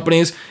lot of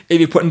companies, if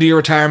you put into your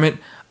retirement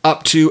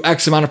up to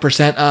X amount of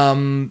percent,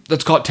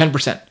 let's call it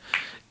 10%.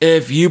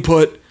 If you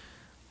put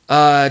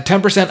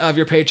 10% of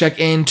your paycheck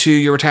into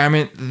your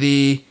retirement,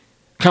 the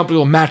company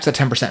will match that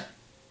 10%.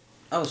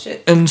 Oh,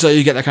 shit. And so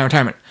you get that kind of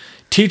retirement.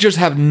 Teachers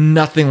have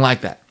nothing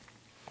like that.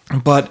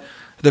 But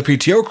the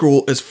PTO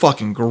accrual is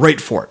fucking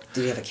great for it.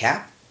 Do you have a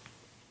cap?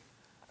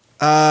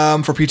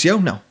 For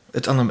PTO, no.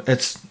 It's unlimited.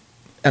 It's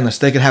endless.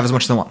 They can have as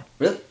much as they want.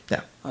 Really?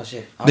 Yeah. Oh,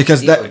 shit.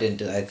 Because that didn't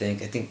do that, I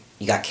think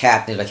you got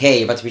capped. They're like, hey,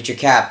 you're about to reach your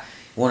cap.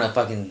 You want to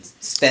fucking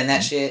spend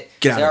that shit?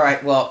 Get out. All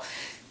right, well,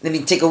 let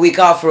me take a week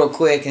off real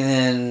quick and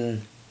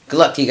then good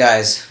luck to you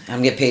guys.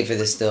 I'm getting paid for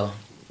this still.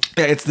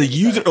 Yeah, it's the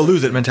use it or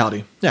lose it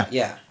mentality. Yeah.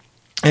 Yeah.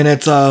 And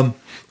it's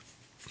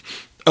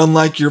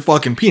unlike your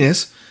fucking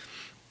penis,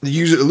 the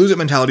use it or lose it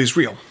mentality is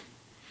real.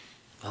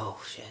 Oh,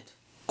 shit.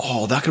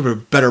 Oh, that could have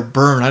been a better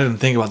burn. I didn't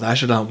think about that. I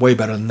should have done way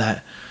better than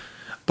that.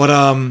 But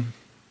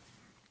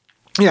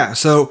yeah,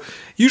 so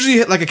usually you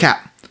hit like a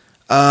cap.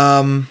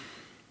 I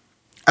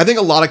think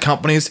a lot of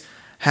companies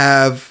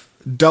have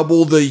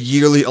double the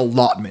yearly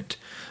allotment.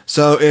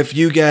 So if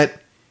you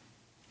get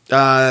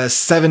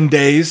 7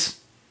 days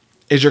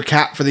is your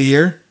cap for the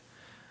year,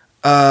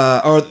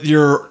 or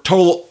your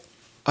total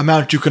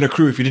amount you can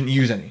accrue if you didn't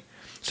use any.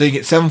 So you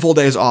get 7 full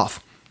days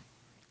off.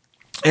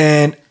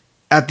 And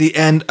at the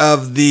end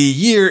of the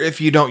year, if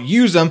you don't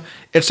use them,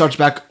 it starts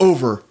back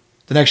over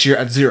the next year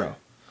at 0.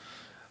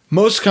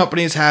 Most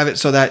companies have it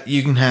so that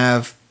you can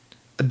have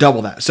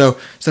double that. So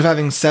instead of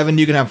having 7,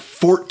 you can have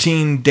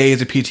 14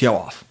 days of PTO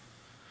off.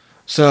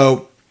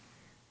 So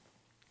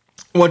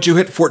once you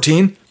hit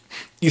 14,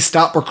 you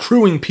stop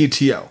accruing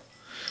PTO.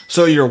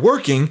 So you're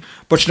working,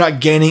 but you're not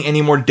gaining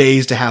any more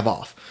days to have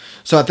off.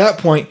 So at that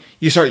point,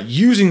 you start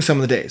using some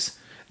of the days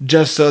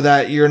just so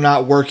that you're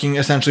not working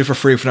essentially for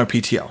free for no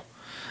PTO.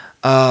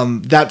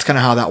 That's kind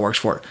of how that works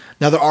for it.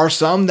 Now, there are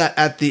some that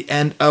at the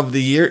end of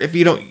the year, if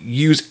you don't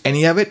use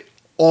any of it,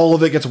 all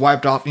of it gets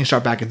wiped off and you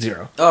start back at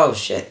 0. Oh,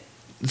 shit.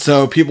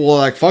 So people are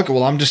like, fuck it,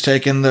 well, I'm just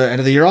taking the end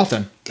of the year off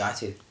then. Got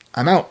to.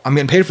 I'm out. I'm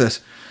getting paid for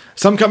this.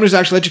 Some companies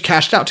actually let you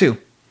cash it out too.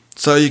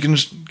 So you can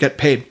just get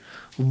paid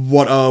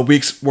what a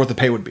week's worth of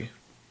pay would be.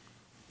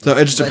 So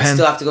it just depends. You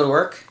still have to go to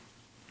work?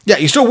 Yeah,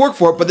 you still work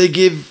for it, but they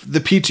give the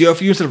PTO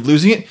for you instead of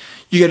losing it.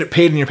 You get it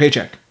paid in your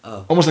paycheck.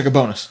 Oh. Almost like a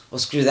bonus. Well,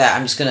 screw that.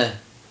 I'm just going to...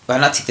 Why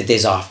not take the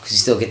days off? Because you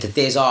still get the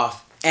days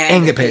off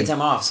and get paid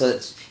time off. So you're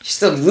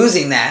still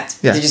losing that.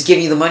 Yeah. They're just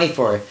giving you the money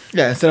for it.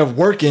 Yeah, instead of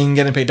working,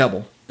 getting paid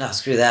double. No,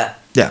 screw that.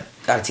 Yeah.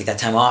 Got to take that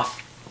time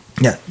off.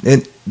 Yeah,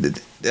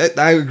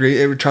 I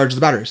agree. It recharges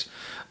the batteries.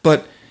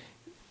 But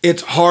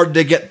it's hard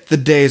to get the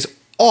days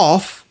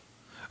off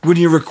when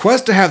you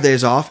request to have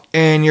days off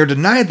and you're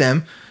denied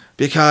them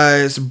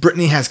because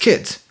Brittany has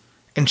kids.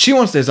 And she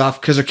wants days off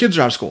because her kids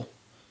are out of school.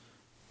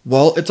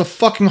 Well, it's a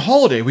fucking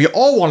holiday. We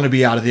all want to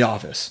be out of the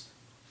office.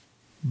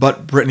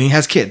 But Brittany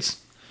has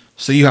kids.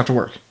 So you have to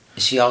work.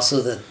 Is she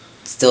also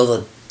still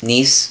the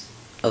niece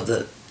of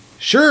the...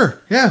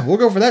 Sure. Yeah, we'll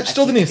go for that.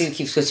 Still the niece. I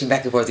keep switching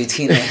back and forth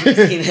between Tina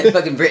and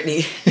fucking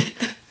Brittany.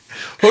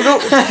 We'll go.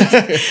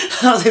 I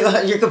was like,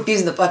 well, you're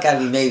confusing the fuck out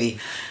of me, maybe.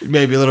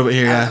 Maybe a little bit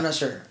here, yeah. I'm not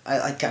sure. I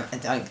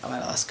might have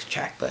lost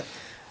track, but...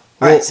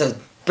 Alright, so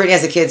Brittany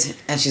has the kids,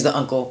 and she's the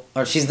uncle,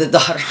 or she's the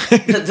daughter,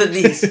 the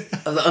niece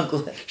of the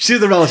uncle. She's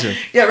the relative.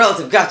 Yeah,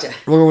 relative, gotcha.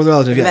 We'll go with the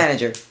relative, the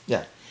manager.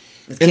 Yeah.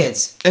 With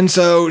kids. And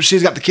so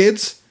she's got the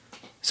kids,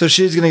 so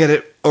she's going to get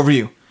it over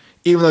you,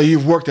 even though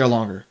you've worked there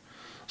longer.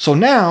 So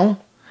now,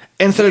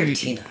 instead of...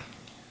 Tina.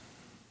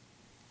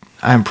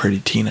 I'm pretty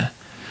Tina.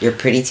 You're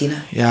pretty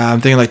Tina? Yeah,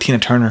 I'm thinking like Tina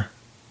Turner.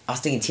 I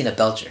was thinking Tina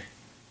Belcher.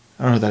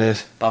 I don't know who that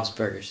is. Bob's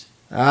Burgers.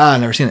 Ah,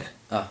 I've never seen it.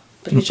 Oh,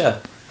 pretty good show.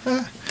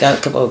 Got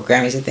a couple of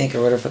Grammys, I think, or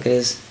whatever the fuck it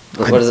is.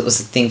 What's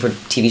the thing for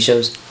TV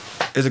shows?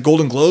 Is it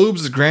Golden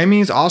Globes,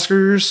 Grammys,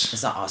 Oscars?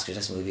 It's not Oscars,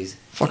 that's movies.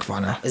 Fuck if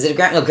I know. Is it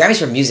a Grammy? No, Grammys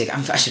for music.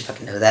 I should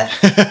fucking know that.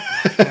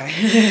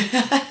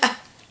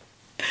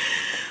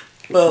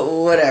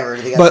 Well, whatever.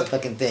 They got the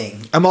fucking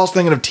thing. I'm also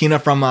thinking of Tina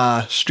from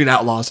Street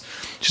Outlaws.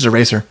 She's a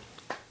racer.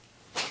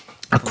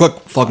 A quick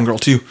fucking girl,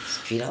 too.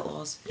 Street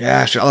Outlaws?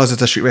 Yeah, Street Outlaws.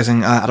 It's a street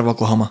racing out of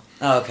Oklahoma.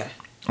 Oh, okay.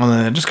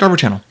 On the Discovery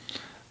Channel.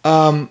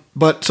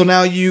 But so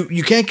now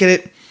you can't get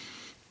it.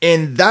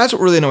 And that's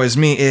what really annoys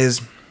me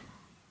is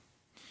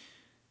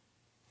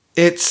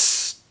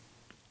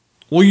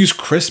we'll use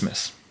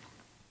Christmas.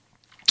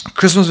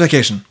 Christmas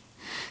vacation.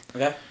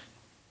 Okay.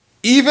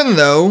 Even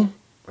though...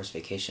 Worst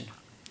vacation.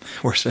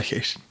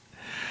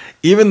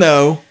 Even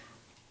though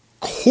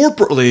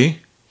corporately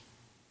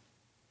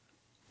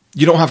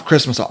you don't have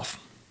Christmas off.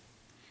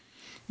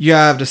 You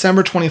have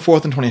December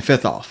 24th and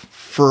 25th off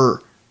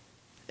for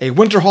a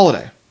winter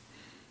holiday.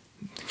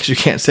 Because you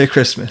can't say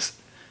Christmas.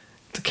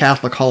 It's a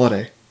Catholic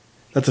holiday.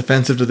 That's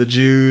offensive to the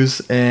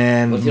Jews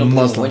and what if you don't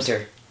Muslims.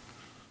 Winter?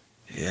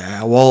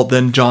 Yeah, well,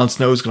 then Jon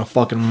Snow's going to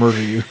fucking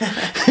murder you.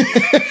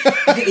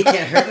 He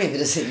can't hurt me if it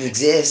doesn't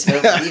exist. I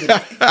don't believe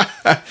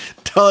it.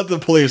 Tell it to the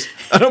police.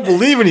 I don't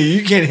believe in you.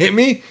 You can't hit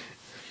me.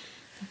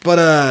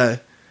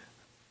 But,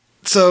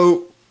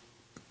 so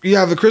you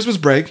have the Christmas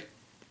break.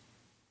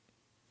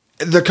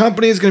 The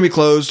company is going to be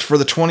closed for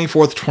the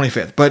 24th,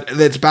 25th, but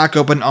it's back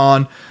open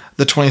on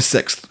the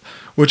 26th,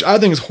 which I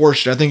think is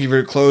horseshit. I think if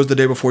you're closed the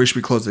day before, you should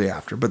be closed the day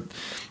after, but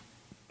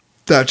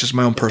that's just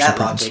my own personal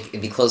preference.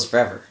 It'd be closed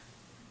forever.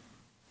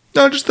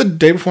 No, just the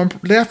day before and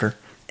the day after.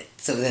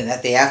 So then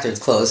that day after it's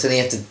closed, so then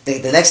you have to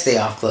take the next day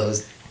off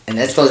closed, and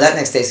then it's closed that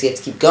next day, so you have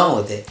to keep going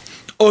with it.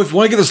 Oh, if you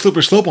want to get the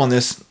slippery slope on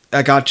this,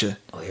 I got you.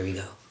 Oh, here we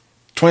go.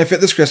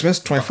 25th is Christmas,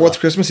 24th is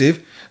Christmas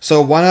Eve.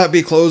 So why not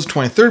be closed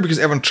 23rd because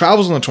everyone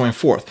travels on the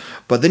 24th.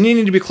 But then you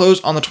need to be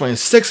closed on the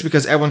 26th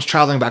because everyone's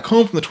traveling back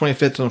home from the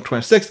 25th to the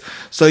 26th.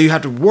 So you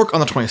have to work on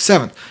the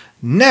 27th.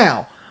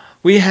 Now,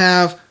 we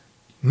have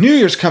New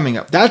Year's coming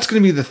up. That's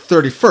going to be the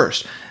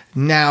 31st.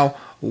 Now,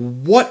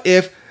 what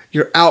if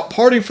you're out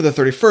partying for the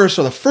 31st?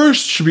 So the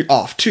 1st should be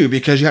off too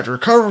because you have to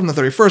recover from the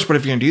 31st. But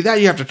if you're going to do that,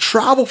 you have to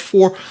travel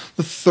for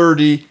the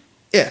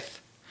 30th.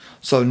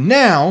 So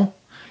now,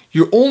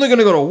 you're only going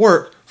to go to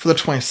work for the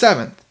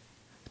 27th,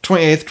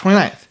 28th,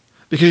 29th.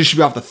 Because you should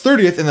be off the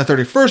 30th and the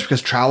 31st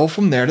because travel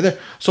from there to there.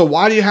 So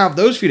why do you have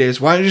those few days?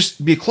 Why don't you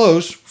just be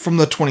closed from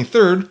the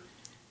 23rd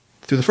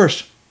through the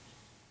 1st?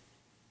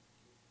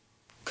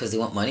 Because they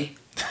want money.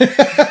 And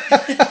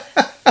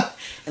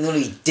they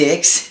want to be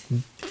dicks.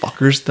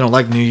 Fuckers. They don't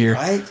like New Year.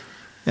 Right?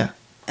 Yeah.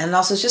 And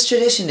also, it's just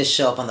tradition to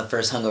show up on the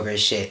first hungover as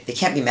shit. They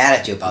can't be mad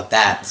at you about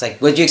that. It's like,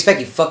 what'd you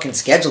expect? You fucking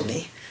scheduled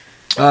me.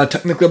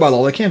 Technically, by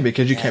law, they can,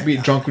 because you can't be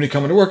drunk when you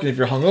come into work, and if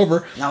you're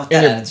hungover, Not with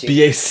that and attitude.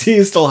 your BAC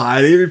is still high,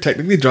 you're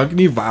technically drunk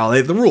and you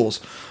violate the rules.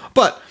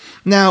 But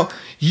now,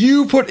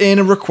 you put in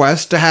a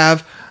request to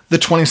have the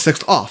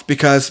 26th off,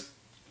 because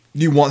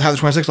you want to have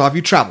the 26th off,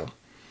 you travel.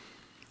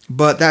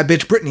 But that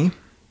bitch Brittany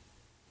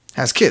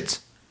has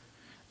kids.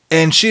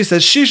 And she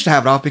says she should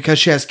have it off because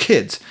she has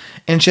kids.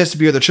 And she has to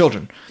be with her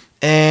children.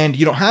 And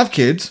you don't have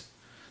kids.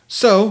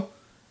 So,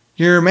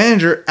 your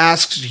manager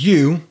asks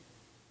you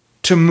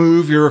to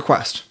move your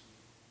request.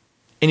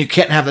 And you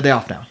can't have the day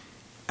off now.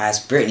 I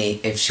asked Brittany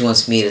if she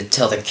wants me to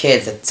tell their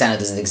kids that Santa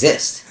doesn't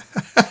exist.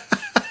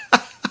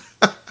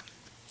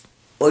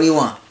 What do you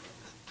want?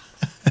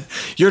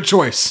 Your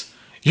choice.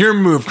 Your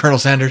move, Colonel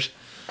Sanders.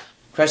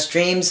 Crushed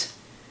dreams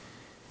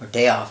or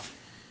day off?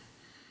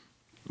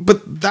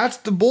 But that's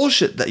the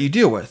bullshit that you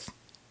deal with.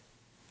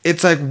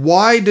 It's like,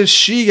 why does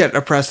she get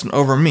a precedent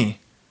over me?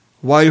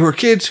 Why do her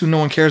kids, who no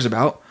one cares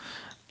about,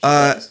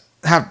 have...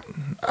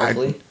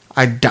 Hopefully.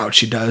 I doubt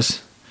she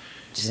does.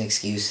 Just an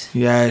excuse.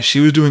 Yeah,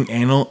 she was doing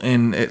anal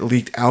and it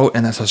leaked out,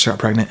 and that's how she got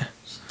pregnant.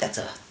 That's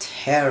a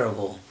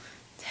terrible,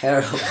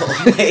 terrible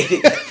way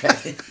to get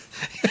pregnant.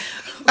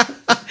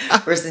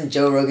 Worse than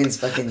Joe Rogan's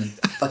fucking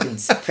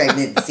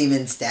pregnant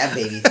semen stab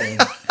baby thing.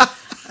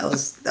 That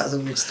was a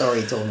weird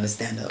story he told him to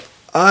stand up.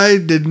 I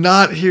did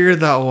not hear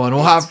that one.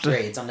 We'll have to...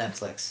 Great. It's on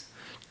Netflix.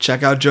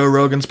 Check out Joe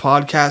Rogan's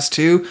podcast,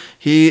 too.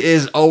 He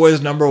is always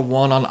number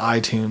one on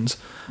iTunes.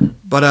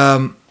 But,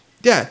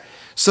 yeah.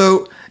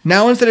 So,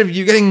 now instead of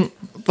you getting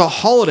the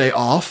holiday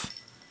off,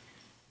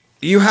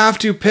 you have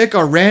to pick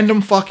a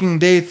random fucking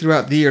day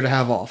throughout the year to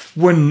have off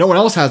when no one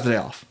else has the day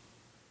off.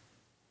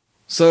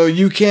 So,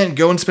 you can't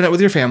go and spend it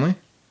with your family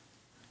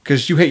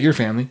because you hate your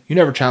family. You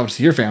never travel to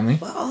see your family.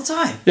 Well, all the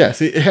time. Yeah,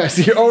 so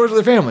you're always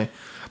with your family.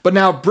 But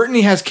now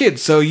Brittany has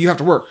kids, so you have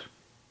to work.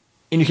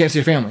 And you can't see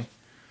your family.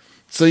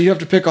 So you have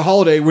to pick a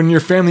holiday when your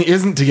family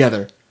isn't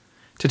together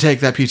to take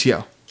that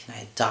PTO. Can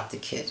I adopt a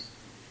kid?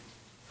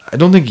 I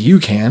don't think you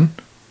can.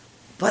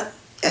 But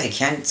yeah, you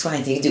can. It's when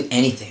I think you can do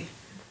anything.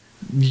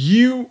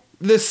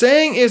 The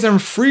saying is, I'm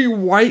free,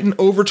 white, and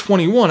over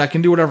 21. I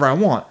can do whatever I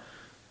want.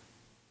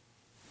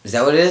 Is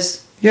that what it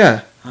is?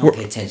 Yeah. I don't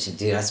pay attention,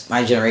 dude. That's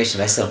my generation,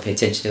 but I still don't pay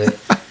attention to it.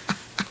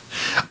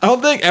 I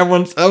don't think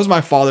everyone's... That was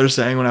my father's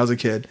saying when I was a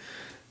kid.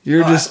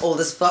 You're just... That's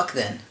old as fuck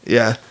then.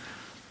 Yeah.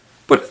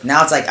 But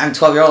now it's like, I'm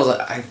 12 years old.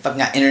 I fucking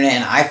got internet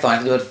and an iPhone. I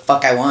can do what the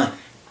fuck I want.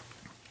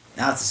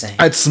 Now it's the same.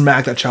 I'd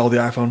smack that child with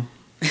the iPhone.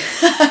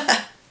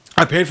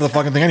 I paid for the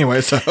fucking thing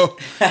anyway, so...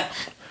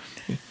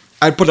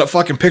 I'd put a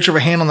fucking picture of a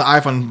hand on the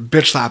iPhone,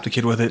 bitch slap the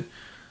kid with it.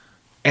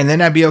 And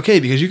then I'd be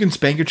okay, because you can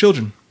spank your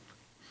children.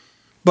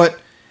 But,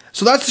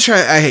 so that's the shit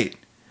I hate.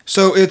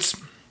 So it's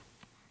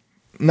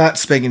not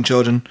spanking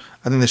children.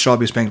 I think they should all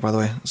be spanked, by the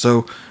way.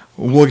 So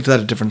we'll get to that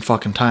at a different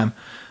fucking time.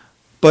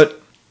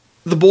 But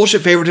the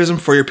bullshit favoritism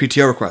for your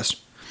PTO request.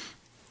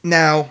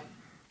 Now,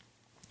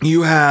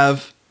 you're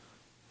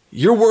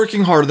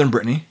working harder than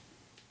Brittany.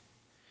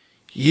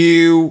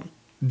 You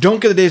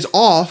don't get the days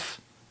off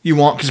you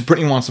want because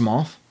Brittany wants them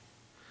off.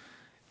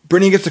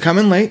 Brittany gets to come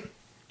in late,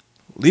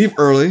 leave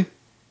early,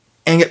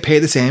 and get paid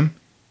the same.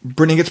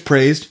 Brittany gets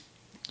praised.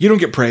 You don't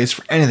get praised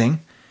for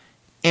anything.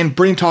 And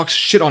Brittany talks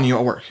shit on you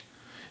at work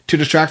to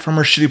distract from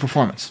her shitty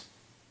performance.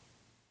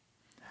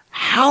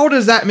 How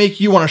does that make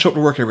you want to show up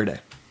to work every day?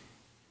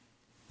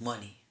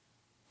 Money.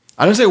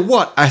 I didn't say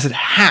what. I said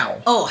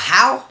how. Oh,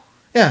 how?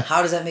 Yeah.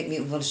 How does that make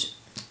me want to...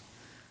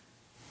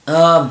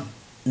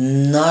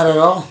 Not at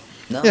all.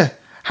 No. Yeah.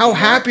 How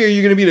happy are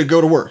you going to be to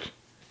go to work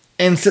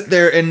and sit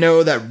there and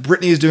know that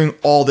Brittany is doing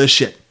all this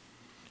shit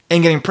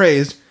and getting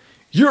praised?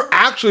 You're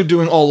actually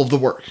doing all of the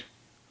work.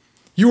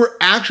 You are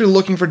actually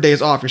looking for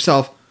days off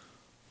yourself,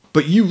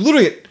 but you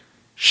literally get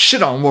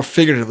shit on, more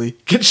figuratively,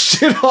 get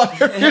shit on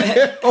every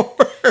day at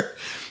work.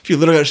 If you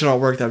literally got shit on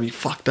work, that'd be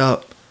fucked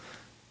up.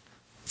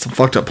 Some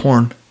fucked up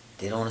porn.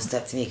 They don't want to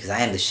step to me because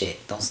I am the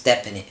shit. Don't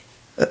step in it.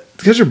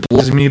 Because you're black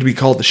doesn't mean to be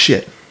called the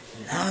shit.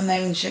 No, I'm not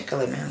even shit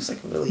colored, man. It's like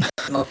really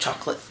milk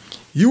chocolate.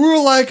 You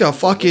were like a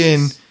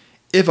fucking...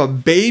 If a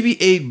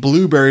baby ate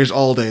blueberries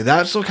all day,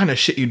 that's what kind of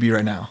shit you'd be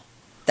right now.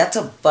 That's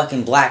a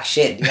fucking black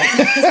shit, dude.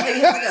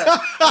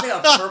 It's like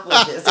a purple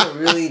shit. It's a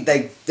really,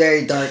 like,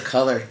 very dark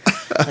color.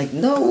 Like,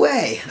 no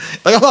way.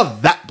 Like, I'm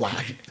not that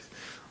black.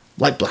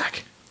 Light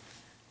black.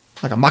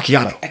 Like a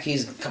macchiato. I could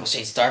use a couple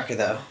shades darker,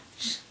 though.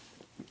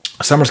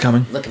 Summer's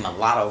coming. Look at my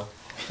lotto.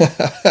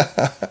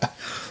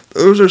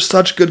 Those are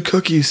such good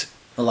cookies.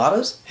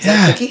 Mulattoes? Is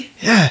that a cookie?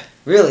 Yeah.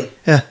 Really?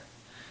 Yeah.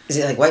 Is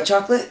it like white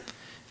chocolate?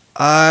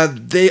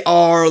 They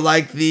are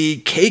like the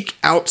cake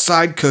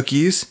outside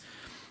cookies.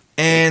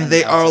 And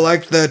they are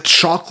like the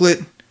chocolate...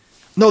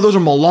 No, those are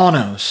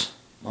Milanos.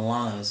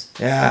 Milanos.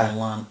 Yeah.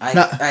 Milan.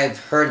 I've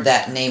heard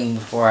that name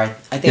before. I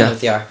think I know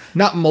what they are.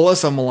 Not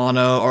Melissa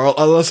Milano or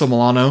Alyssa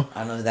Milano. I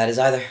don't know who that is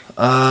either.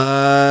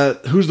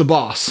 Who's the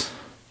boss?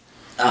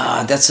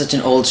 That's such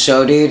an old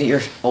show, dude.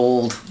 You're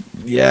old.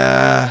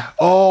 Yeah.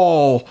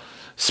 Oh,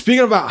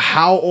 speaking about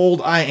how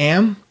old I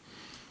am,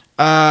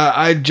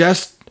 I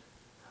just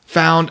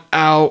found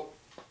out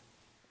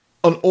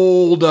an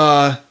old.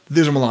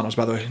 These are Milanos,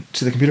 by the way.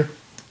 See the computer?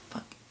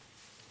 Fuck.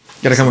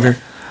 Gotta come over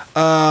here.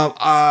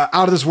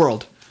 Out of This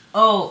World.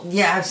 Oh,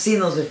 yeah, I've seen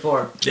those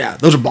before. Yeah,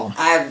 those are bomb.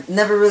 I've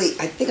never really...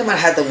 I think I might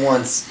have had them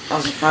once. I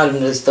was probably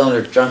just stoned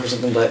or drunk or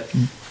something, but...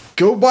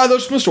 Go buy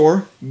those from the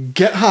store,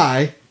 get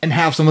high, and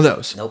have some of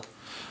those. Nope.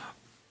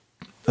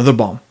 They're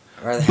bomb.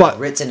 I'd rather have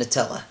Ritz and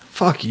Nutella.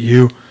 Fuck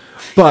you.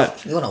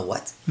 But... You wanna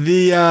what?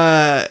 The,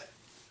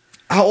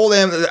 How Old I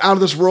Am, Out of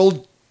This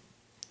World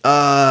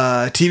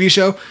TV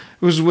show,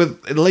 it was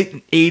with the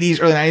late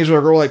 80s, early 90s, where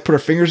a girl, like, put her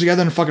fingers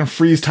together and fucking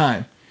freeze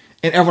time.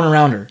 And everyone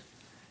around her.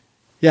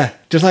 Yeah,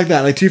 just like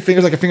that. Like 2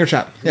 fingers, like a finger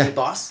trap. Yeah. The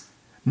Boss?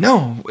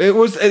 No, it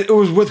was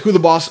with Who the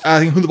Boss. I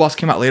think Who the Boss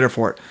came out later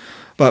for it,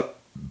 but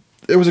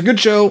it was a good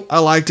show. I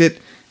liked it,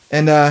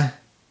 and yeah,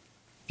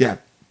 I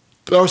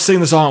was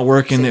singing the song at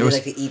work, and so it was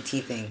like the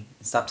ET thing.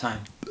 Stop time.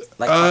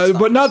 Like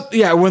but not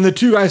when the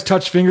 2 guys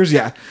touch fingers.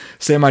 Yeah,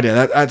 same idea.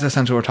 That's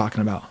essentially what we're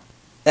talking about.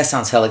 That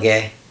sounds hella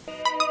gay.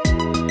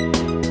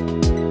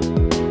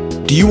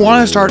 Do you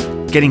want to start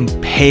getting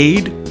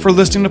paid for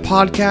listening to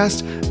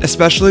podcasts,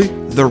 especially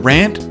The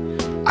Rant?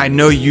 I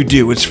know you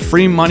do. It's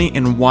free money,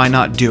 and why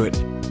not do it?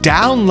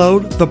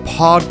 Download the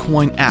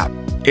Podcoin app.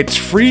 It's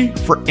free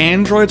for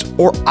Androids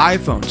or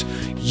iPhones.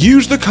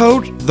 Use the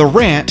code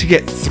THERANT to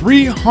get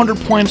 300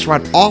 points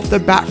right off the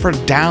bat for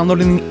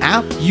downloading the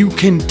app. You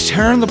can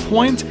turn the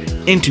points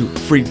into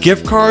free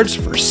gift cards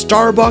for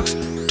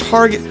Starbucks,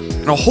 Target,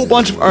 and a whole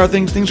bunch of other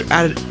things. Things are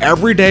added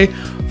every day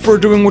for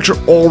doing what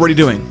you're already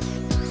doing,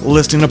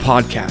 listening to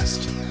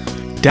podcasts.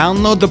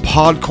 Download the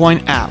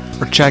Podcoin app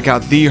or check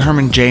out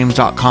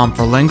thehermanjames.com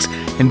for links,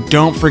 and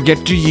don't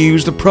forget to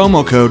use the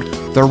promo code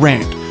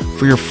THERANT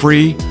for your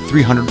free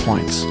 300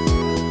 points.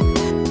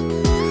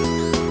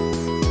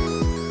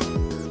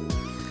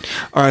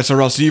 Alright, so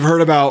Russell, you've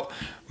heard about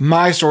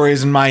my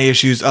stories and my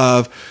issues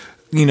of,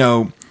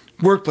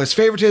 workplace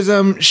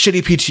favoritism,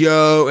 shitty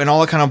PTO, and all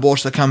that kind of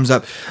bullshit that comes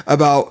up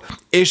about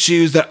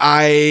issues that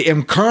I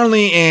am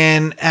currently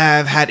in,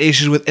 have had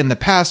issues with in the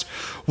past.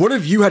 What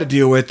have you had to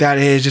deal with that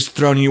has just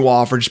thrown you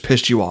off or just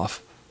pissed you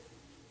off?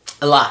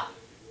 A lot.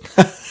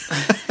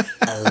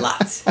 A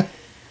lot.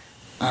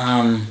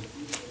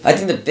 I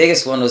think the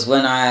biggest one was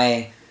when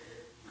I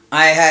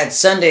had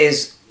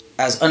Sundays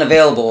as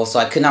unavailable, so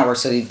I could not work.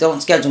 So they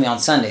don't schedule me on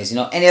Sundays.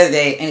 Any other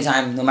day,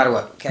 anytime, no matter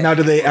what. Okay? Now,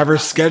 do they ever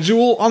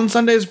schedule on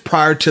Sundays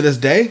prior to this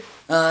day?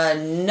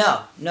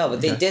 No,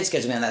 but they did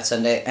schedule me on that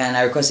Sunday, and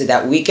I requested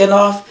that weekend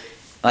off.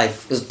 Like,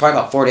 it was probably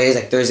about 4 days,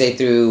 like Thursday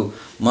through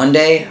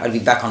Monday. I'd be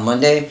back on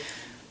Monday.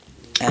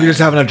 Were you just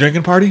having a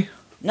drinking party?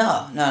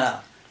 No.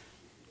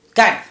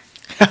 Kind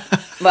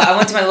of. But I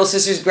went to my little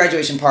sister's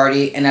graduation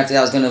party, and after that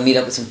I was going to meet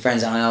up with some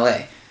friends out in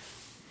LA.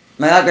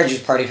 My not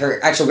graduation party,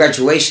 her actual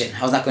graduation.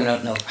 I was not going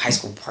to no high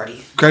school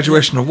party.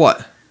 Graduation of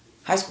what?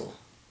 High school.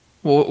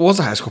 Well, what was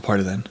a high school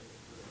party then?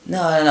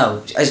 No.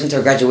 I just went to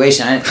her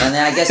graduation, and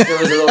then I guess there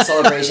was a little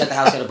celebration at the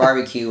house, at a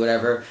barbecue,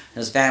 whatever. It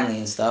was family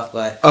and stuff,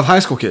 but... Of high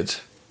school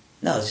kids?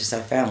 No, it was just our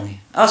family.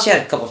 Oh, she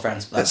had a couple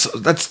friends. But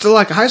that's still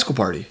like a high school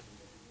party.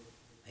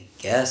 I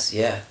guess,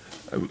 yeah.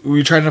 Were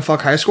you trying to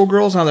fuck high school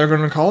girls now they're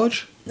going to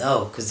college?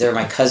 No, because they're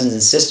my cousins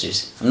and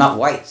sisters. I'm not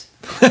white.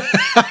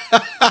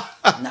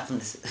 I'm not from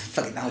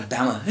fucking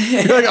Alabama.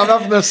 You're like, I'm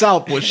not from the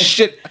South. Well,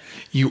 shit,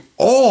 you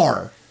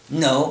are.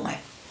 No, my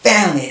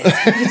family.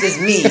 It's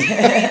just me.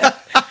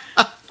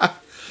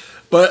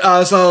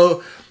 But,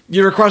 so,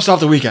 you request off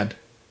the weekend?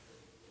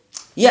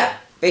 Yeah,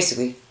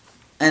 basically.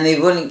 And they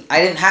wouldn't...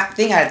 I didn't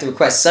think I had to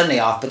request Sunday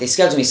off, but they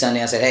scheduled me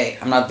Sunday. I said, hey,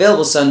 I'm not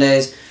available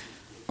Sundays.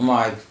 I'm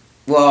like,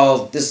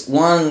 well, this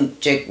one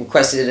chick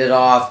requested it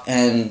off,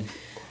 and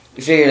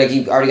we figured, like,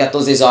 you already got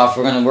those days off.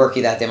 We're going to work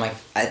you that day. I'm like,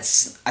 I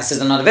said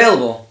I'm not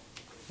available.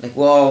 Like,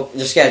 well,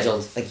 you're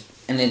scheduled. Like,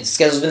 and the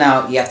schedule's been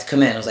out. You have to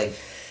come in. I was like,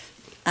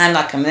 I'm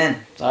not coming in.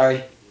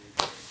 Sorry.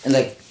 And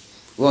like,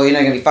 well, you're not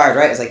going to be fired,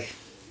 right? I was like,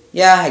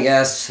 yeah, I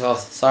guess. Well,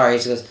 sorry.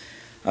 She goes,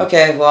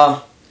 okay,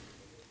 well,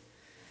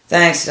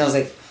 thanks. And I was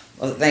like,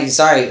 well, thank you.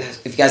 Sorry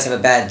if you guys have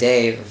a bad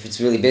day or if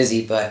it's really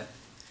busy, but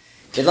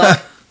good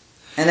luck.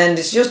 And then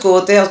she was cool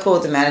with it. I was cool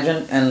with the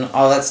management and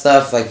all that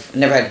stuff. Like,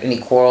 never had any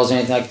quarrels or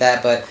anything like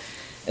that, but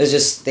it was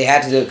just, they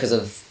had to do it because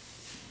of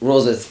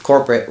rules with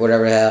corporate,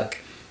 whatever the heck.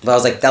 But I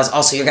was like, that was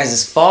also your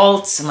guys'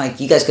 fault. I'm like,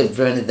 you guys could have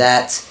prevented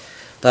that.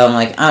 But I'm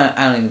like,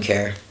 I don't even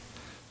care.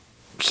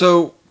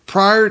 So,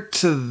 prior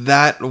to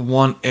that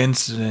one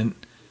incident,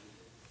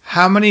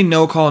 how many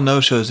no-call,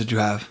 no-shows did you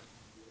have?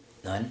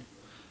 None.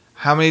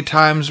 How many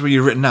times were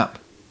you written up?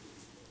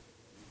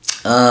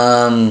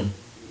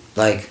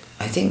 Like,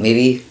 I think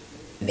maybe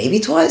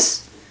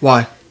twice.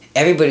 Why?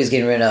 Everybody's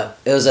getting written up.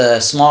 It was a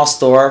small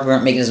store. We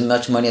weren't making as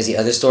much money as the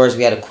other stores.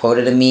 We had a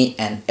quota to meet,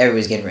 and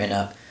everybody's getting written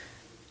up.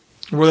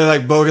 Were they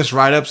like bogus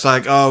write-ups,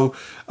 like,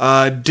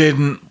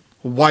 didn't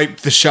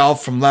wipe the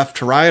shelf from left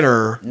to right,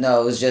 or?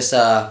 No, it was just,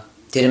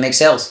 didn't make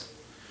sales.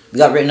 We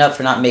got written up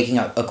for not making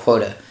a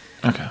quota.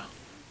 Okay.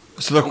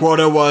 So the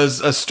quota was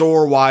a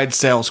store-wide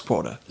sales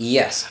quota.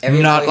 Yes.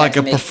 Not like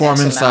a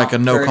performance, like a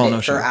no-call,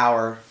 no-show. Per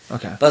hour.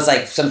 Okay. But it's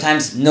like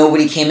sometimes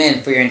nobody came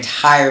in for your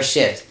entire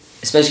shift.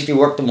 Especially if you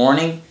work the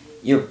morning,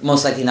 you're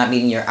most likely not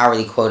meeting your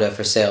hourly quota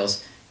for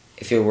sales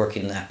if you're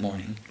working that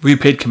morning. Were you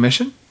paid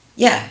commission?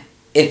 Yeah.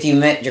 If you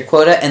met your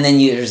quota and then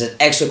there's an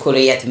extra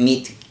quota you have to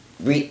meet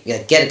to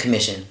get a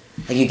commission.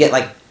 Like you get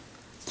like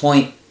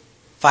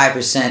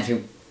 0.5% if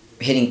you're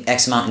hitting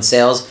X amount in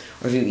sales.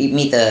 Or if you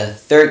meet the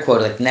third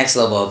quota, like the next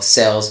level of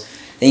sales,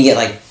 then you get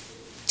like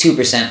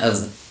 2%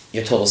 of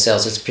your total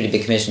sales. So it's a pretty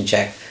big commission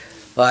check.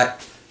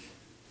 But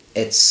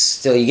it's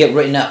still, you get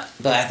written up.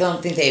 But I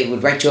don't think they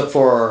would write you up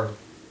for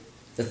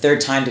the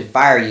third time to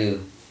fire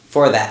you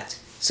for that.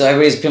 So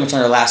everybody's pretty much on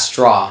their last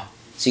straw.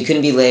 So you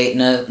couldn't be late,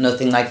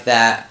 nothing like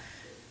that.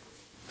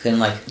 Couldn't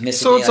like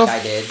miss a day like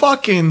I did. So it's a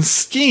fucking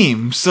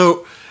scheme.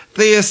 So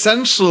they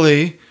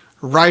essentially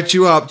write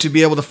you up to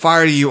be able to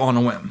fire you on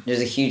a whim. There's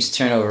a huge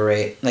turnover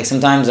rate. Like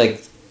sometimes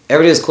like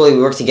everybody was cool. We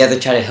worked together,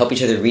 try to help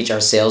each other reach our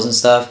sales and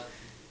stuff.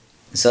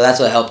 So that's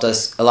what helped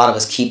us. A lot of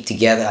us keep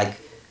together, like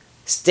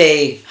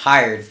stay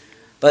hired.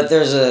 But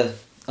there's a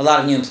lot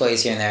of new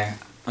employees here and there.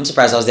 I'm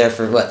surprised I was there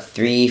for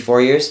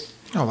 3-4 years.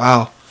 Oh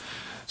wow.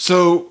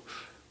 So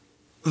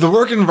the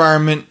work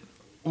environment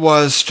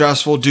was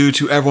stressful due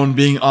to everyone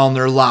being on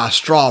their last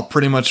straw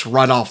pretty much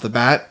right off the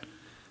bat.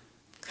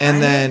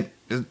 And then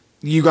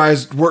you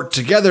guys worked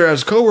together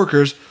as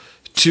coworkers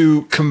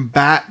to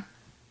combat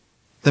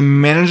the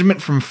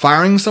management from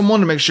firing someone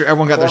to make sure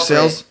everyone got their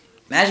sales.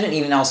 Management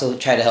even also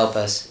tried to help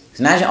us.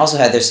 Because management also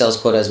had their sales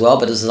quota as well,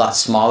 but it was a lot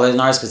smaller than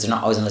ours because they're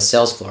not always on the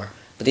sales floor.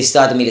 But they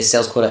still had to meet a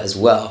sales quota as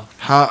well.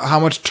 How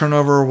much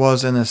turnover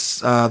was in this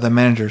the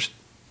managers?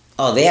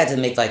 Oh, they had to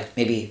make like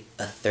maybe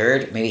a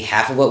third, maybe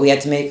half of what we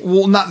had to make.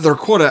 Well, not their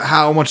quota.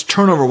 How much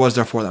turnover was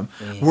there for them?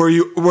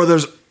 Yeah.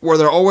 Were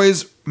there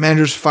always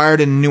managers fired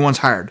and new ones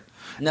hired?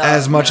 No,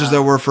 as much as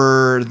there were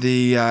for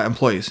the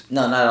employees.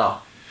 No, not at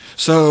all.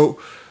 So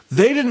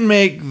they didn't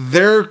make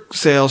their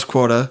sales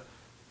quota,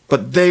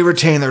 but they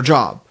retained their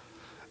job.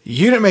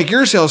 You didn't make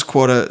your sales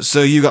quota,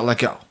 so you got let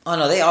go. Oh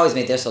no, they always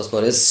made their sales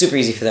quota. It was super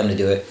easy for them to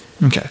do it.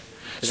 Okay,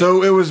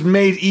 so it was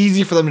made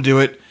easy for them to do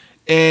it.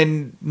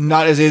 And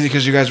not as easy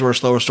because you guys were a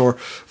slower store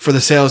for the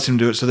sales team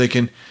to do it, so they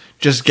can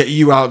just get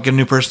you out, get a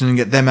new person in,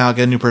 get them out,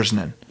 get a new person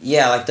in.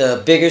 Yeah, like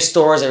the bigger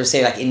stores, I would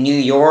say, like in New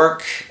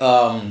York,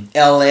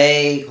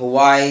 L.A.,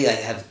 Hawaii, like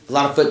have a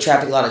lot of foot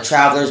traffic, a lot of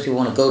travelers. People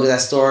want to go to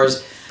that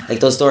stores, like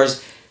those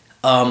stores.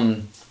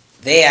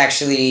 They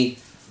actually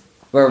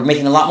were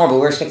making a lot more, but we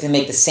were expecting to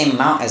make the same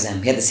amount as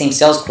them. We had the same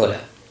sales quota,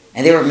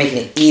 and they were making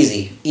it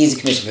easy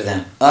commission for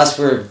them. Us,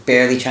 we're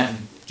barely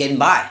getting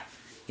by,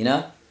 you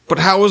know. But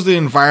how was the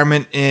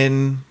environment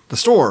in the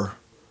store?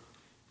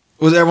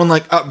 Was everyone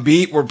like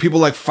upbeat? Were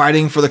people like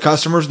fighting for the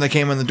customers when they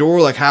came in the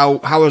door? Like how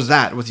was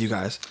that with you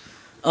guys?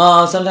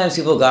 Sometimes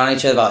people got on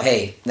each other about,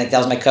 hey, like that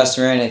was my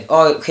customer, and like,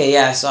 oh, okay,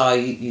 yeah, I saw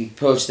you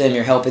approached them,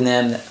 you're helping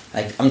them.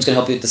 Like I'm just gonna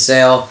help you with the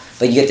sale,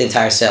 but you get the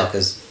entire sale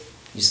because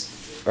you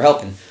just were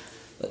helping.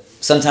 But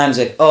sometimes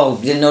like, oh,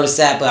 you didn't notice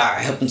that, but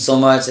I helped them so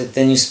much. Like,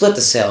 then you split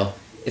the sale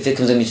if it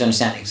comes to mutual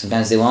understanding.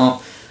 Sometimes they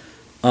won't.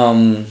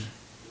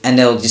 And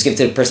they'll just give it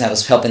to the person that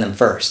was helping them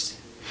first.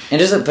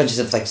 And there's a bunch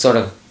of like sort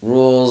of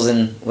rules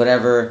and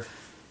whatever.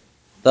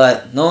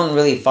 But no one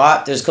really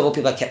fought. There's a couple of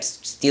people that kept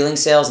stealing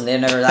sales and they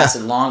never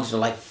lasted long because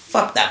they're like,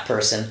 fuck that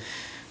person.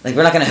 Like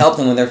we're not going to help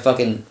them when they're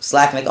fucking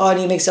slacking. Like, oh, I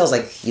need to make sales.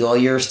 Like,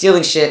 you're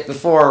stealing shit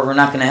before. We're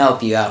not going to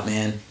help you out,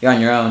 man. You're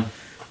on your own.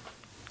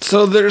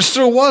 So there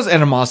still was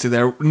animosity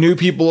there. New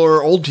people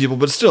or old people,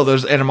 but still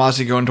there's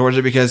animosity going towards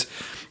it because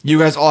you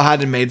guys all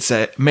had to make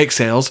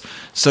sales.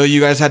 So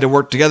you guys had to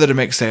work together to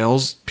make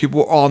sales.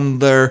 People on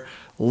their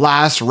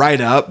last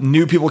write-up,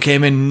 new people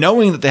came in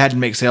knowing that they had to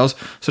make sales,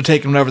 so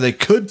taking whatever they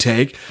could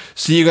take.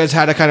 So you guys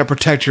had to kind of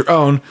protect your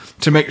own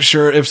to make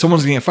sure if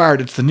someone's getting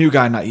fired, it's the new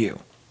guy, not you.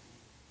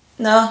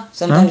 No,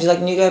 sometimes you like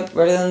a new guy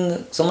rather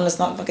than someone that's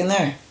not fucking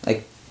there.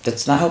 Like,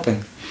 that's not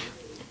helping.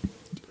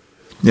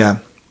 Yeah.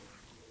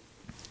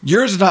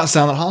 Yours did not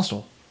sound that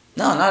hostile.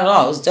 No, not at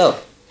all. It was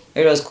dope.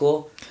 Everybody was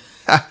cool.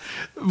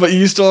 But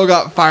you still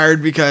got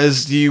fired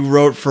because you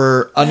wrote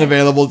for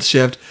unavailable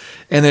shift,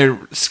 and they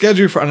scheduled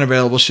you for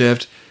unavailable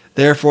shift.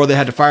 Therefore, they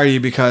had to fire you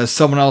because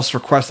someone else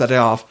requested that day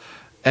off,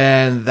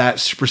 and that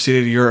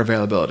superseded your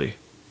availability.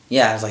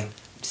 Yeah, I was like,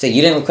 so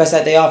you didn't request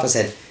that day off? I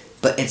said,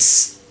 but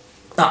it's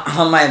not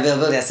on my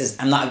availability. I says,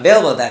 I'm not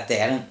available that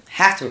day. I don't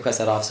have to request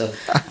that off. So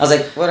I was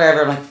like,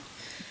 whatever. I'm like,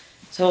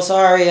 so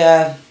sorry.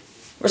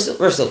 We're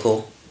still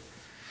cool.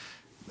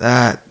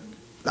 I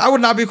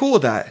would not be cool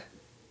with that.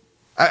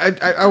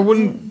 I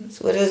wouldn't. It's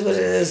what it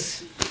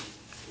is.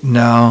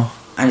 No.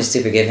 I'm just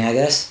too forgiving, I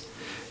guess.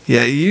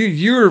 Yeah,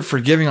 you're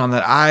forgiving on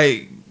that.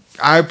 I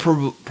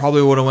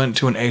probably would have went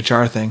to an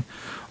HR thing,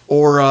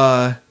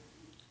 or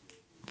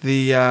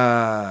the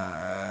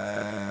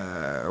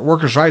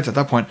workers' rights at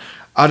that point.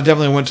 I'd have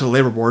definitely went to the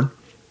labor board.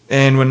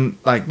 And when,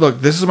 like,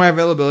 look, this is my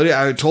availability.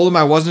 I told them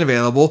I wasn't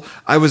available.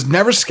 I was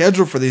never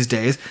scheduled for these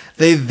days.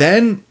 They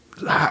then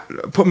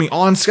put me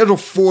on schedule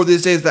for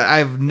these days that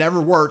I've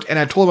never worked, and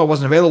I told him I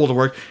wasn't available to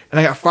work, and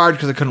I got fired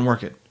because I couldn't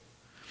work it.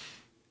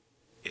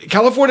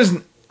 California is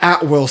an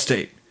at-will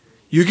state.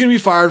 You can be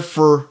fired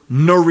for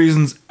no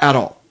reasons at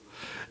all.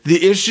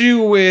 The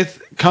issue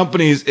with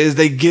companies is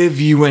they give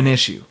you an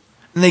issue,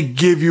 and they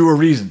give you a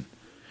reason.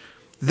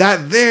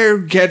 That there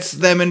gets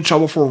them in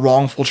trouble for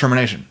wrongful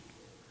termination.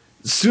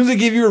 As soon as they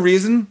give you a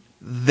reason,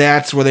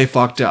 that's where they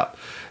fucked up.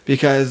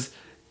 Because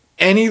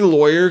any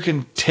lawyer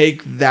can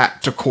take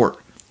that to court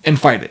and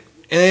fight it.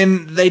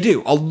 And they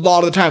do. A lot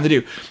of the time they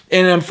do.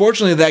 And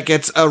unfortunately, that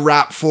gets a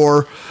rap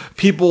for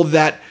people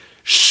that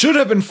should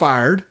have been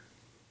fired.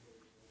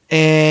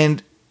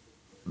 And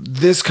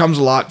this comes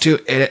a lot too.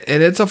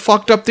 And it's a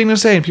fucked up thing to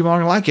say, and people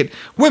aren't going to like it.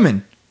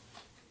 Women.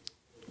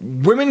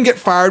 Women get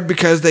fired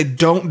because they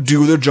don't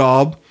do their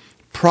job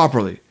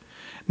properly.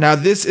 Now,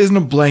 this isn't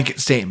a blanket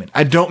statement.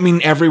 I don't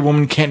mean every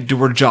woman can't do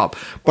her job.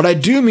 But I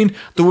do mean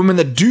the women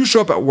that do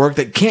show up at work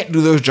that can't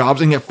do those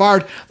jobs and get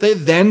fired, they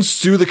then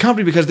sue the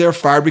company because they're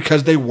fired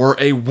because they were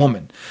a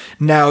woman.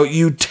 Now,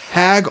 you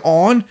tag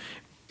on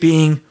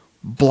being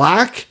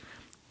black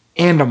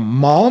and a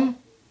mom.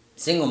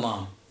 Single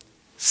mom.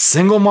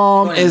 Single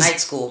mom going is to night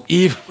school.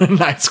 Even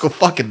night school.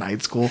 Fucking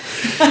night school.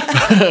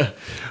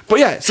 But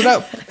yeah, so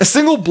now a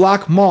single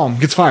black mom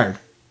gets fired.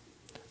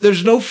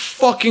 There's no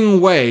fucking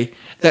way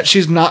that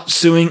she's not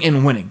suing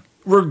and winning,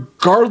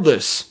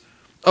 regardless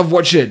of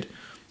what she did.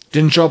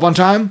 Didn't show up on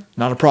time?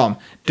 Not a problem.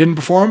 Didn't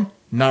perform?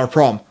 Not a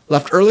problem.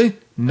 Left early?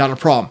 Not a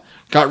problem.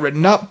 Got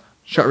written up?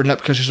 She got written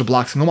up because she's a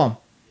black single mom.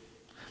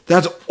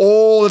 That's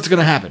all that's going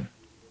to happen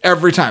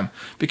every time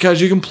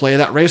because you can play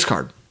that race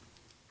card.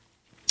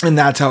 And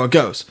that's how it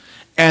goes.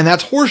 And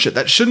that's horseshit.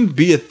 That shouldn't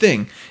be a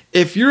thing.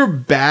 If you're a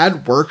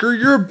bad worker,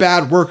 you're a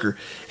bad worker.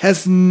 It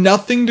has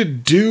nothing to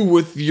do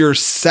with your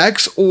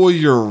sex or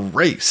your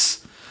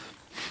race.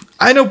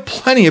 I know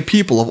plenty of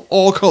people of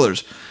all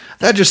colors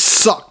that just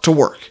suck to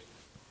work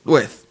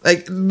with.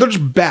 Like, they're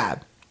just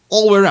bad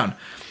all the way around.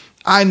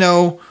 I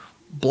know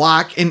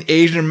black and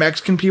Asian and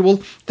Mexican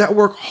people that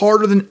work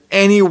harder than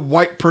any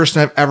white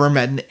person I've ever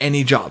met in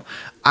any job.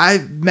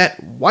 I've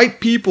met white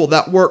people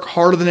that work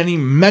harder than any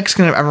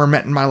Mexican I've ever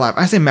met in my life.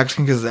 I say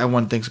Mexican because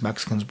everyone thinks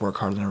Mexicans work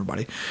harder than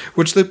everybody,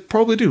 which they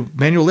probably do.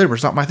 Manual labor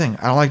is not my thing.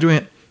 I don't like doing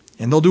it,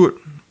 and they'll do it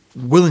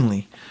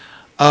willingly.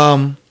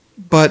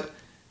 But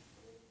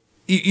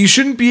you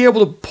shouldn't be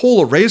able to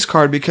pull a race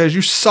card because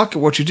you suck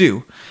at what you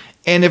do.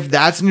 And if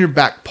that's in your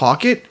back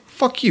pocket,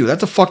 fuck you.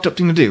 That's a fucked up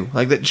thing to do.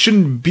 Like, that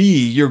shouldn't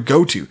be your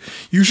go-to.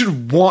 You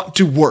should want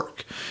to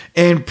work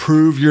and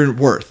prove your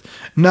worth.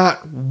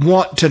 Not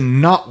want to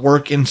not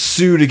work and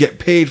sue to get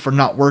paid for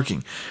not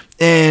working.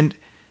 And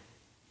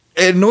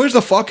it annoys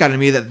the fuck out of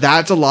me that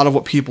that's a lot of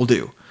what people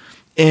do.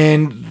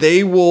 And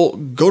they will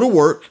go to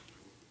work,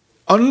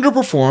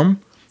 underperform,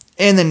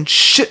 and then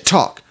shit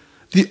talk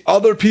the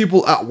other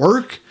people at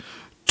work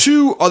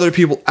to other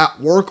people at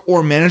work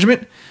or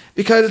management,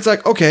 because it's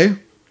like, okay,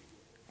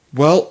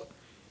 well,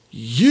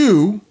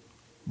 you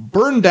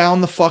burned down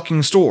the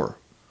fucking store.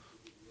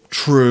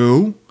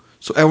 True.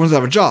 So everyone's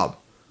out of a job.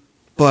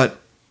 But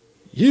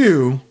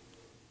you,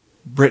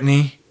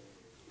 Brittany,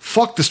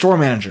 fuck the store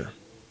manager.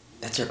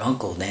 That's her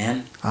uncle,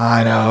 Dan.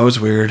 I know, it was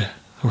weird.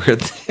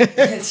 Weird.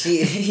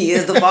 He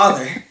is the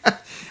father.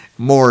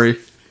 Maury.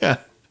 Yeah.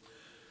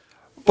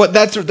 But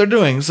that's what they're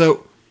doing.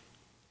 So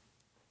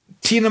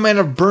Tina might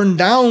have burned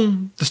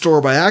down the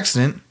store by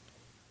accident,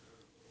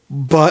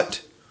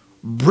 but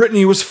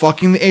Brittany was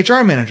fucking the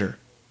HR manager.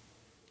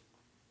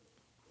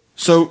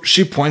 So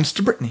she points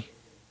to Brittany.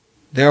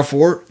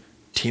 Therefore,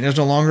 Tina's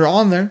no longer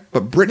on there,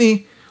 but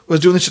Brittany was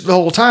doing this shit the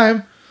whole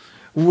time,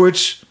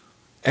 which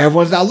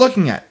everyone's now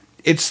looking at.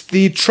 It's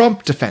the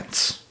Trump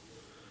defense.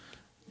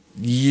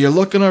 You're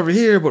looking over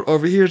here, but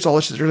over here it's all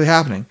this shit's really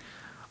happening.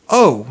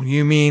 Oh,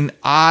 you mean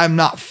I'm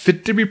not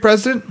fit to be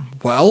president?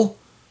 Well,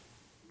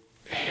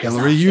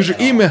 Hillary used your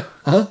email.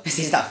 Huh?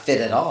 He's not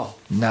fit at all.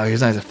 No,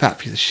 he's not. He's a fat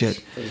piece of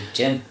shit. Go to the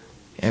gym.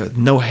 Yeah, with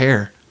no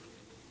hair.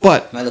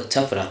 But Might look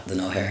tough without the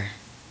no hair.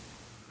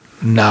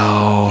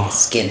 no.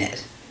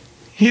 Skinhead.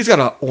 He's got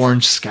an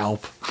orange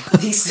scalp.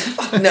 He's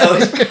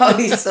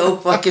probably so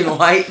fucking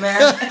white,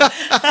 man.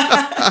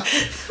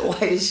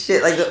 White as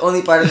shit. Like the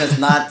only part of him that's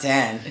not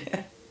tan.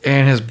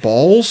 And his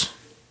balls?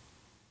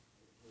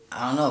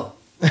 I don't know.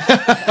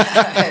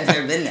 I've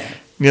never been there.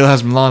 Neither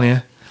has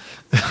Melania.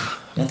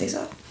 Don't think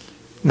so?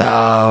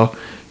 No.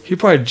 He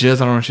probably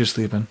jizzed on her when she was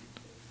sleeping.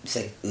 It's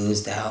like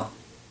oozed out.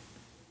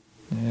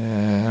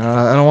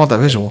 Yeah, I don't want that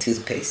visual.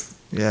 Toothpaste.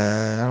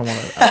 Yeah, I don't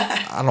want it.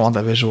 I don't want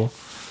that visual.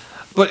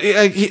 But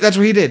that's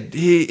what he did.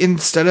 He,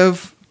 instead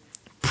of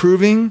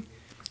proving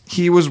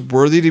he was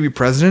worthy to be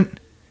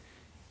president,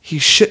 he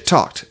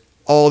shit-talked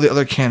all the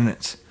other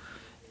candidates.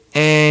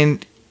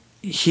 And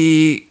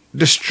he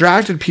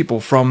distracted people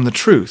from the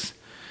truth.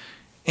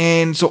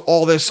 And so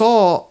all they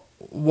saw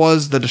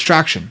was the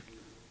distraction.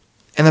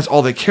 And that's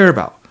all they care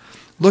about.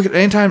 Look, at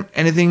any time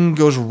anything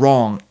goes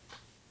wrong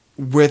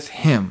with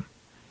him,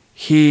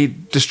 he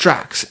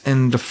distracts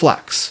and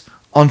deflects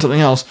on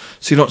something else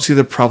so you don't see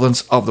the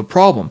prevalence of the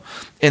problem.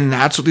 And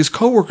that's what these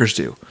coworkers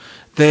do.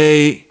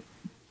 They,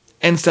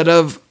 instead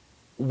of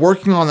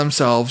working on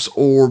themselves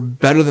or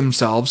better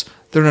themselves,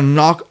 they're going to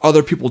knock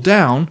other people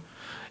down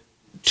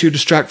to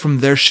distract from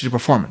their shitty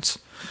performance.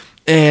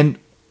 And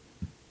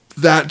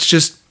that's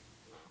just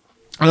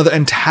another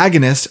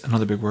antagonist,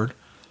 another big word,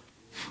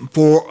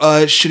 for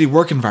a shitty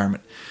work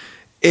environment.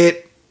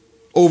 It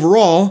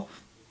overall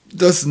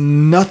does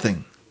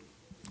nothing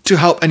to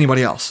help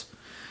anybody else.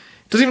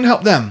 It doesn't even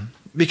help them,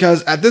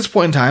 because at this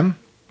point in time,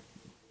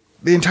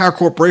 the entire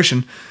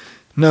corporation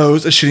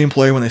knows a shitty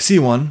employee when they see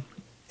one,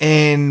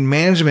 and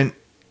management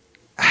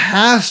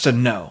has to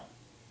know.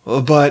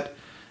 But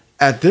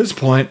at this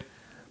point,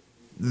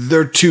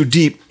 they're too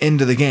deep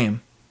into the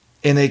game,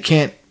 and they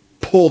can't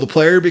pull the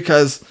player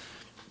because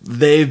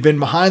they've been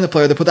behind the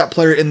player. They put that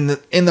player in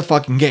the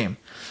fucking game.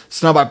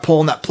 So now by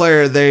pulling that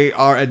player, they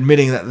are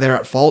admitting that they're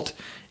at fault,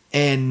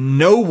 and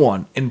no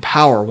one in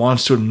power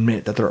wants to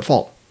admit that they're at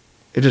fault.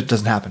 It just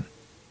doesn't happen.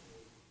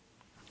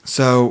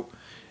 So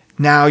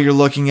now you're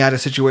looking at a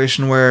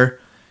situation where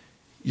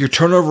your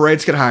turnover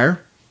rates get higher,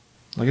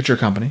 like at your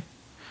company,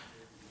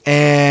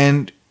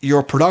 and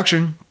your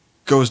production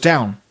goes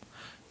down.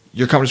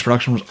 Your company's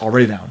production was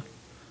already down.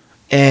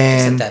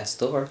 And except that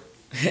store.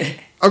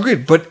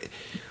 Agreed, but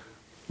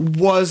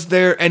was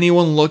there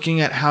anyone looking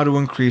at how to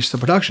increase the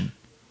production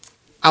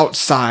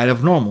outside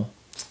of normal?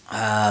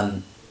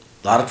 A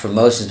lot of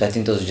promotions, but I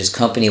think those are just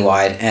company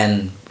wide,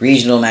 and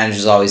regional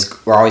managers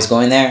were always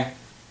going there.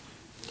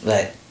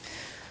 But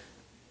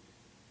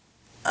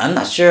I'm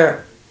not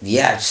sure.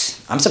 Yeah,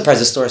 I'm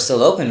surprised the store is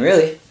still open,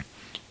 really.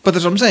 But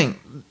that's what I'm saying.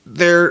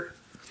 There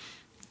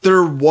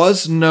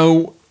was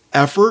no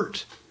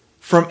effort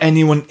from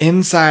anyone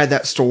inside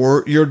that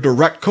store, your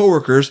direct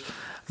coworkers,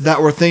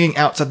 that were thinking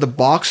outside the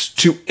box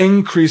to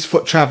increase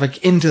foot traffic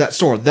into that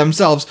store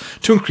themselves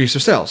to increase their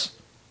sales.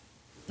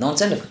 No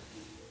incentive.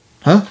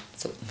 Huh?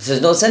 So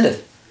there's no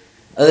incentive.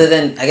 Other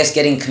than, I guess,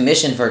 getting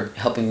commission for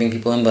helping bring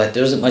people in, but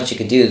there wasn't much you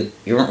could do.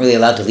 You weren't really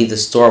allowed to leave the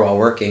store while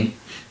working.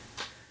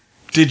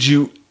 Did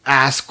you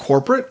ask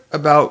corporate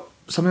about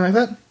something like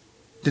that?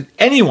 Did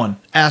anyone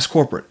ask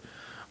corporate?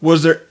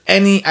 Was there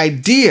any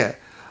idea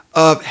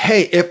of,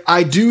 hey, if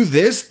I do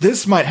this,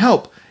 this might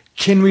help.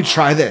 Can we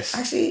try this?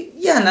 Actually,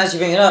 yeah, now that you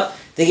bring it up,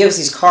 they give us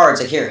these cards,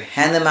 like, here,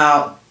 hand them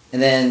out,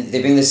 and then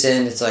they bring this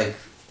in, it's like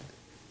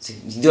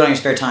you do it on your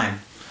spare time.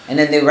 And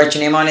then they write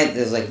your name on it,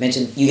 there's like,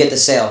 mention, you get the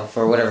sale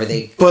for whatever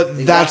they want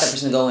that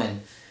person to go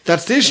in.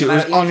 That's the issue,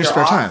 it's on your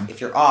spare time.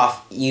 If you're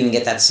off, you even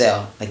get that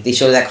sale. Like, they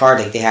show that card,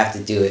 like, they have to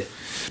do it.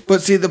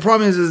 But see, the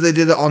problem is they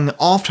did it on the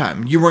off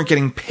time. You weren't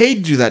getting paid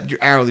to do that,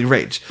 your hourly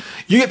wage.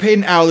 You get paid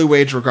an hourly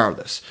wage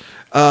regardless.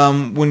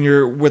 When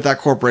you're with that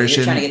corporation.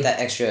 You're trying to get that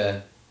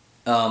extra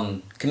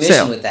commission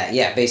sale with that.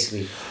 Yeah,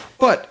 basically.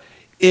 But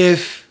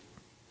if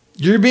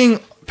you're being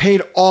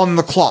paid on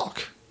the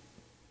clock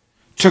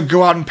to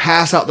go out and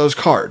pass out those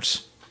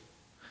cards,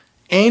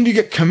 and you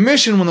get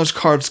commission when those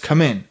cards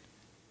come in,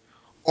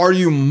 are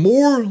you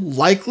more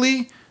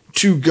likely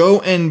to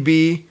go and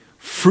be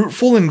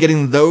fruitful in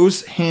getting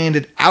those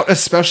handed out,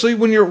 especially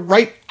when you're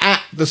right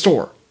at the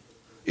store?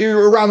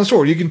 You're around the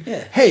store. You can,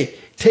 hey,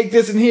 take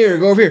this in here,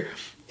 go over here,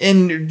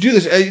 and do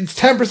this. It's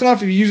 10%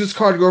 off if you use this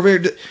card to go over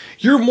here.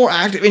 You're more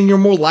active and you're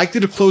more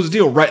likely to close the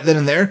deal right then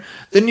and there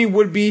than you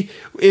would be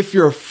if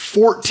you're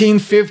 14,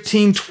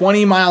 15,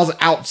 20 miles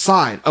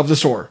outside of the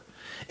store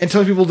and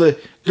telling people to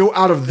go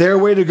out of their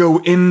way to go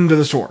into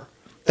the store.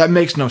 That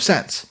makes no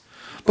sense.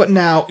 But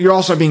now you're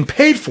also being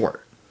paid for it.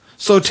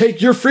 So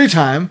take your free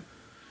time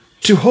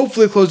to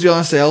hopefully close the deal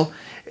on a sale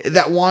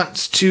that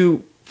wants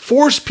to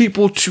force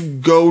people to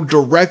go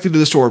directly to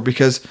the store,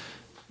 because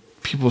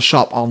people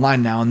shop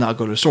online now and not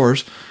go to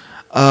stores.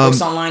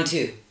 Books online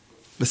too.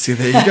 Let's see,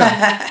 there you go.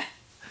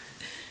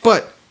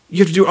 But you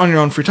have to do it on your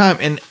own free time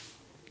and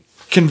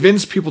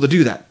convince people to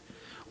do that.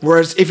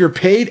 Whereas if you're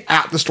paid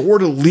at the store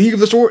to leave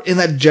the store in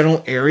that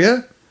general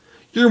area,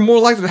 you're more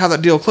likely to have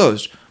that deal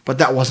closed. But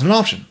that wasn't an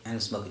option.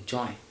 And smoke a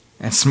joint.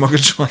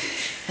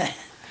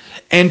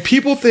 And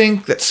people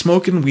think that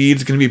smoking weed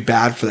is going to be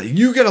bad for that.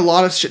 You get a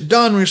lot of shit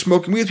done when you're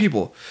smoking weed with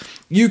people.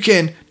 You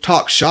can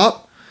talk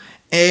shop.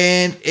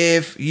 And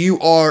if you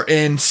are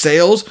in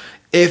sales,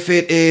 if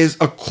it is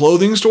a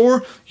clothing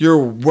store, you're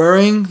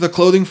wearing the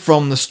clothing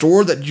from the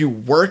store that you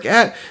work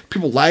at.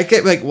 People like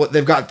it. Like, what,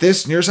 they've got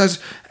this in your size.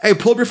 Hey,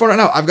 pull up your phone right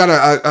now. I've got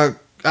a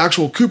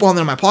actual coupon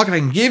there in my pocket I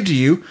can give to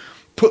you.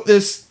 Put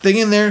this thing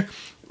in there.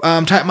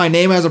 Type my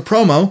name as a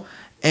promo.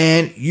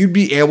 And you'd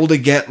be able to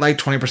get like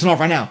 20% off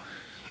right now.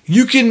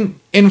 You can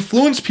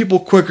influence people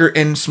quicker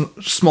in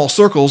small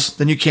circles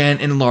than you can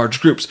in large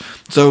groups.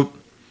 So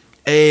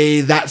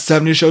that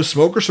 70 show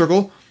smoker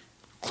circle,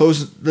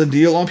 close the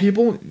deal on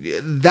people,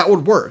 that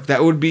would work.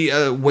 That would be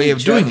a way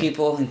of doing it.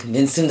 People and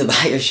convince them to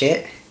buy your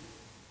shit?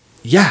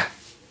 Yeah.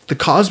 The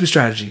Cosby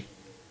strategy.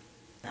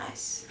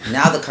 Nice.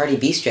 Now the Cardi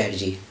B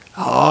strategy.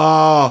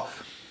 Oh.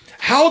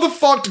 How the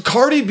fuck did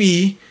Cardi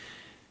B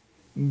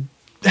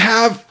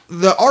have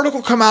the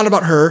article come out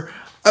about her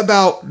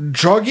about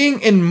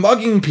drugging and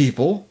mugging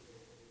people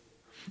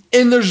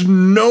And there's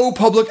no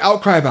public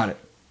outcry about it.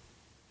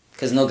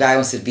 Because no guy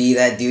wants to be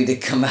that dude to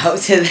come out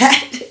to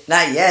that.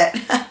 Not yet.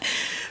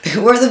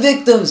 Where are the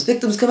victims?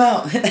 Victims come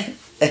out.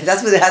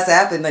 That's what has to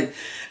happen. Like,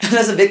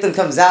 unless a victim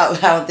comes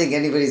out, I don't think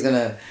anybody's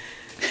gonna.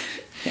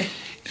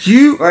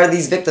 Where are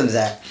these victims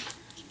at?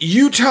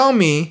 You tell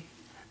me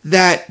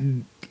that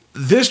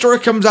this story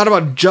comes out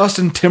about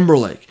Justin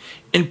Timberlake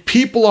and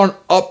people aren't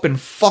up in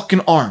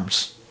fucking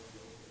arms.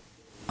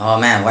 Oh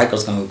man, white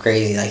girls gonna go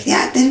crazy. Like,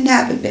 yeah, it didn't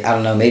happen. I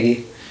don't know,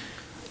 maybe.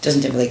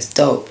 Justin Timberlake's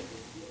dope.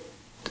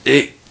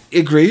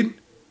 Agreed.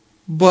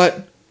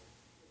 But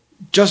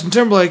Justin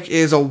Timberlake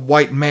is a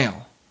white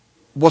male.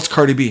 What's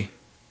Cardi B?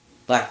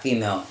 Black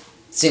female.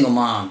 Single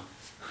mom.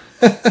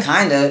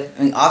 Kinda.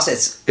 I mean,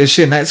 Offset's... Is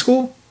she in night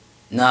school?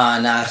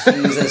 Nah. She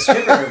was a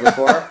stripper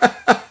before.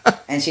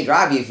 And she'd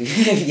rob you if you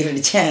give it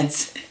a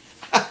chance.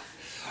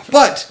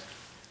 But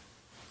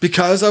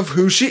because of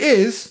who she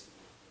is,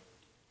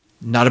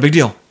 not a big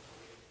deal.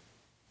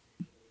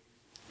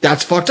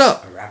 That's fucked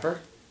up. A rapper?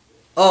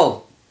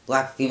 Oh,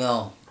 black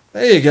female.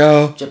 There you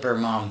go. Stripper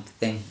mom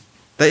thing.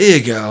 There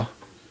you go.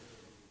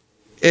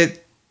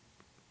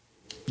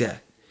 Yeah.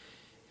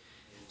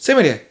 Same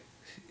idea.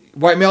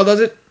 White male does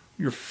it.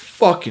 You're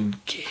fucking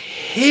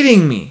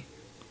kidding me.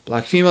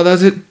 Black female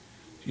does it.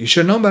 You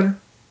should know better.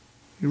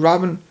 You're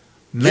robbing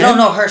men. You don't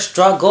know her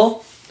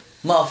struggle,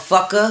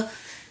 motherfucker.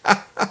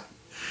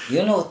 You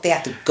don't know what they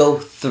have to go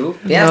through.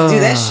 They have to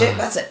do that shit.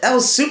 That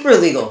was super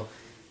illegal.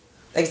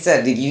 Like I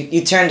said,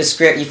 you turn the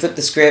script, you flip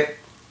the script,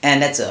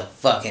 and that's a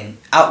fucking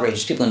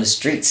outrage. People in the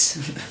streets.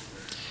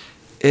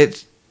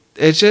 It's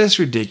just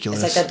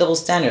ridiculous. It's like that double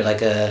standard,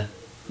 like a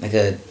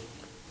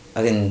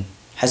fucking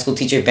high school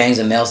teacher bangs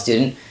a male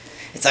student.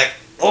 It's like,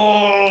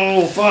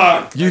 oh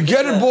fuck. You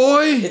get it,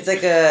 boy. It's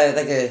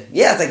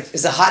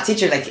it's a hot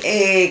teacher, like,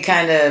 hey,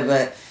 kind of,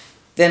 but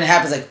then it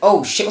happens like,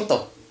 oh shit, what the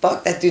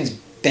fuck? That dude's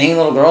banging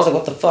little girls. Like,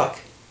 what the fuck?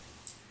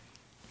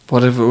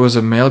 What if it was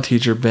a male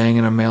teacher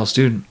banging a male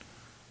student?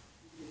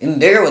 Even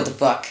bigger, what the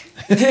fuck?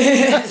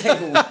 It's like,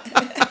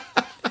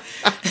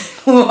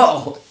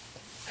 whoa.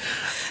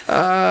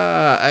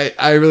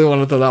 I really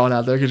want to throw that one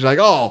out there because you're like,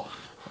 oh,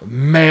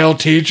 male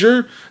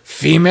teacher,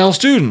 female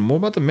student. What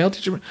about the male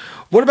teacher?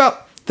 What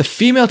about the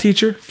female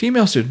teacher,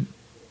 female student?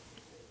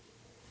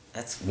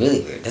 That's really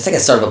weird. That's like a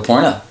start of a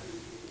porno.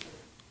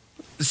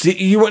 See,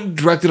 you went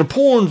directed to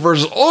porn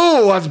versus,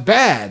 oh, that's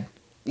bad.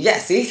 Yeah,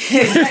 see?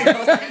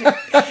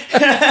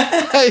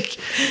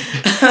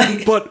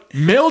 But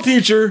male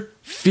teacher,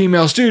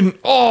 female student,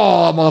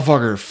 oh,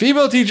 motherfucker.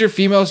 Female teacher,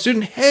 female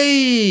student,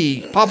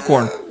 hey,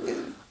 popcorn.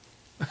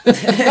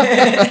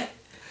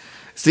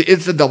 See,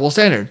 it's a double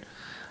standard.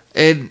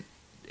 And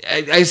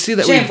I see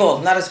that.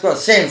 Shameful, not as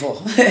gross,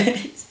 shameful.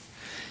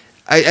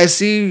 I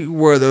see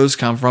where those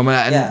come from.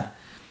 And yeah.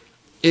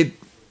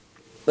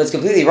 But it's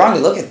completely wrong to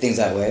look at things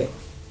that way.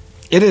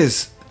 It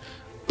is.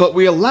 But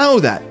we allow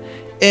that.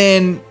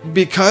 And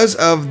because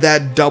of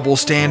that double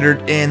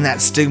standard and that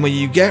stigma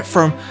you get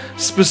from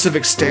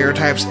specific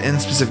stereotypes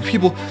and specific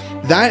people,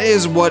 that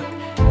is what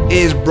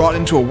is brought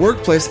into a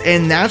workplace,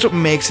 and that's what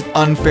makes it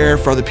unfair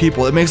for other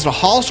people. It makes it a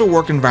hostile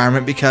work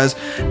environment because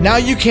now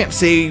you can't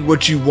say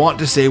what you want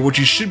to say, what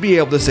you should be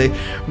able to say,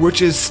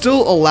 which is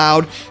still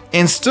allowed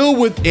and still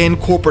within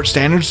corporate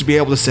standards to be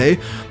able to say,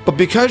 but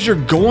because you're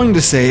going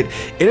to say it,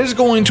 it is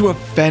going to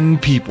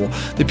offend people.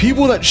 The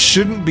people that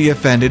shouldn't be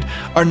offended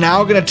are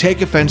now going to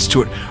take offense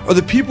to it, or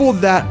the people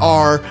that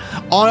are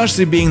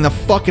honestly being the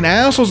fucking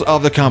assholes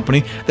of the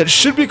company that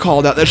should be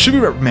called out, that should be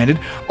reprimanded,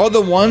 are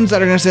the ones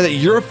that are going to say that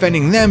you're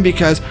offending them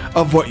because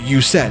of what you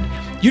said.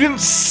 You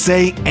didn't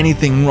say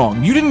anything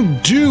wrong. You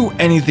didn't do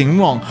anything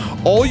wrong.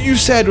 All you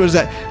said was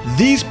that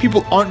these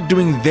people aren't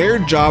doing their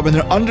job and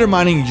they're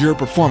undermining your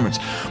performance.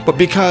 But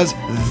because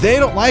they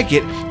don't like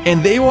it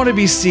and they want to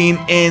be seen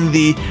in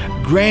the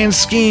grand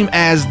scheme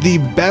as the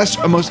best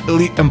or most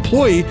elite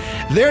employee,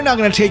 they're not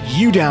going to take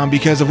you down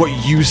because of what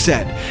you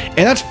said.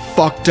 And that's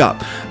fucked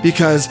up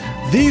because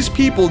these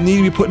people need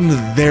to be put into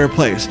their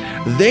place.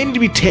 They need to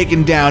be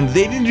taken down.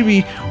 They need to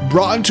be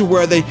brought into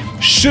where they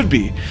should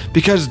be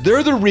because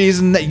they're the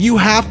reason that you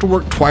have to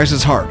work twice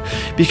as hard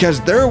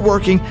because they're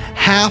working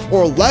half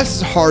or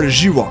less as hard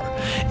as you are.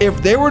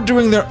 If they were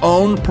doing their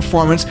own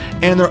performance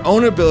and their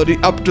own ability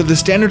up to the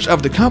standards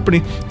of the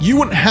company, you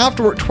wouldn't have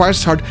to work twice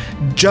as hard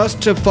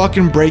just to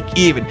fucking break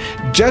even,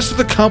 just so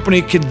the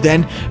company could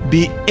then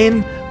be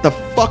in the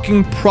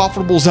fucking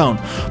profitable zone.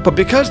 But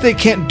because they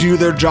can't do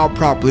their job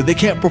properly, they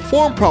can't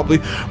perform properly,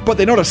 but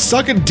they know to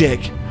suck a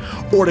dick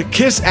or to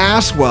kiss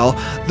ass well,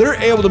 they're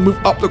able to move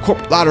up the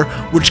corporate ladder,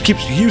 which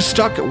keeps you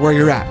stuck at where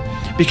you're at.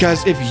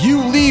 Because if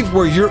you leave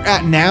where you're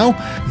at now,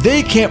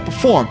 they can't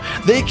perform.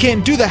 They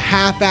can't do the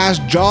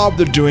half-assed job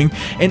they're doing,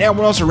 and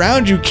everyone else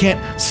around you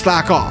can't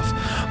slack off.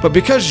 But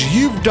because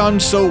you've done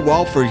so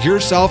well for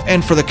yourself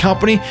and for the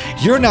company,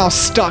 you're now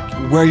stuck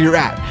where you're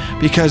at.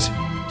 Because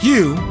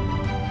you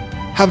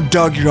have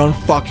dug your own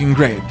fucking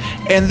grave.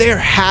 And they're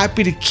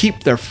happy to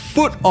keep their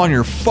foot on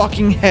your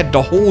fucking head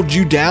to hold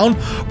you down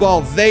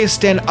while they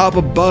stand up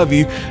above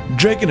you,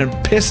 drinking and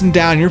pissing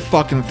down your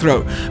fucking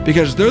throat.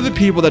 Because they're the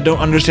people that don't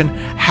understand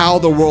how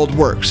the world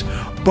works.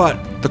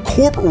 But the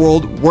corporate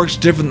world works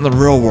different than the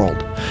real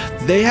world.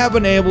 They have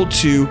been able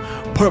to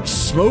put up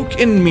smoke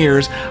and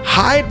mirrors,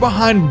 hide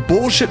behind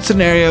bullshit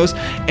scenarios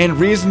and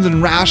reasons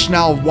and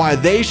rationale of why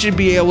they should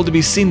be able to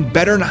be seen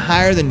better and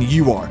higher than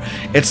you are.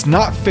 It's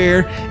not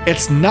fair,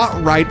 it's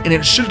not right, and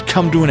it should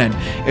come to an end.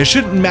 It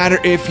shouldn't matter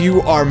if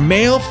you are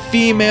male,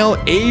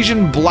 female,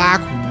 Asian,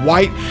 black,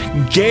 white,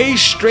 gay,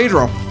 straight,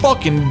 or a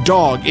fucking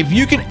dog. If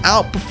you can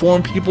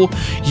outperform people,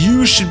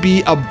 you should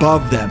be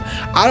above them.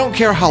 I don't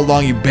care how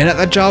long you've been at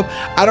that job.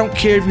 I don't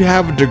care if you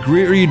have a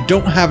degree or you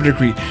don't have a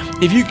degree.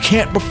 If you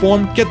can't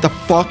perform, get the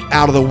fuck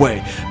out of the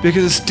way,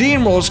 because the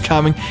steamroll is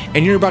coming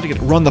and you're about to get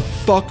run the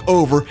fuck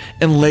over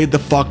and laid the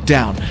fuck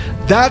down.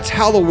 That's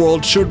how the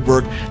world should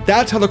work.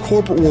 That's how the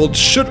corporate world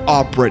should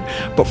operate.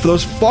 But for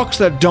those fucks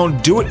that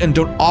don't do it and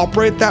don't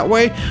operate that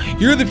way,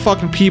 you're the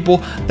fucking people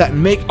that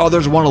make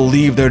others want to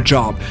leave their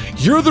job.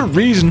 You're the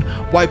reason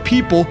why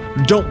people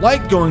don't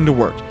like going to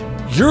work.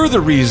 You're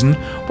the reason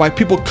why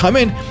people come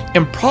in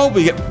and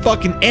probably get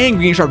fucking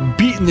angry and start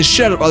beating the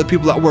shit out of other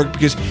people at work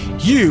because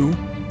you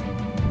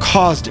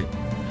caused it.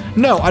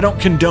 No, I don't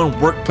condone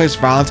workplace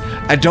violence.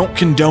 I don't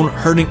condone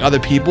hurting other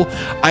people.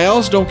 I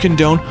also don't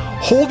condone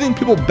holding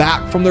people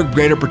back from their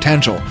greater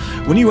potential.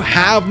 When you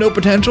have no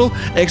potential,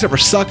 except for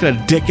sucking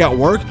a dick at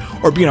work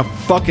or being a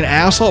fucking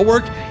asshole at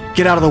work,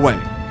 get out of the way.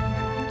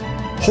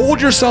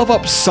 Hold yourself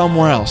up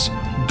somewhere else.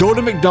 Go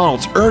to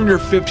McDonald's, earn your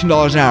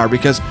 $15 an hour,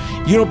 because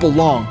you don't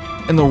belong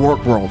in the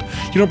work world.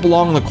 You don't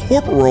belong in the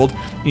corporate world,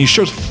 and you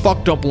sure as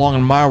fuck don't belong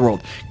in my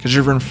world. Because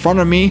if you're in front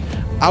of me,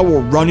 I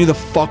will run you the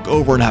fuck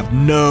over and have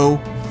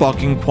no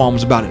fucking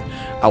qualms about it.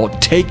 I will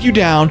take you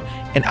down,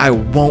 and I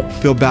won't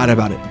feel bad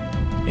about it.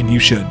 And you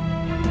should.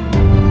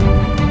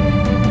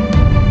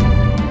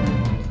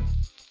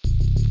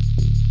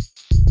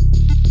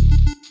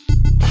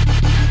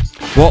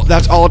 Well,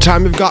 that's all the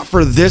time we've got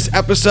for this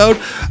episode.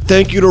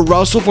 Thank you to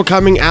Russell for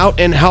coming out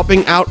and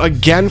helping out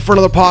again for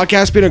another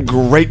podcast, being a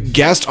great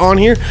guest on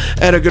here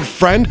and a good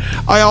friend.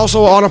 I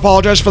also want to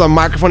apologize for the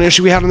microphone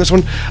issue we had on this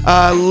one.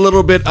 A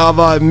little bit of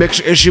a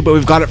mixer issue, but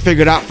we've got it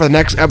figured out for the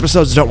next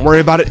episodes. Don't worry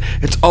about it.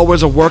 It's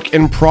always a work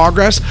in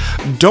progress.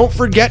 Don't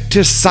forget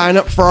to sign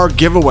up for our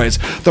giveaways.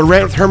 The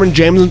Rant with Herman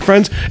James and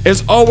Friends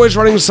is always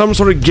running some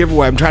sort of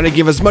giveaway. I'm trying to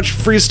give as much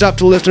free stuff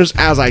to listeners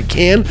as I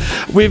can.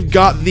 We've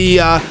got the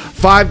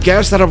 5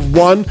 guests that have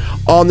won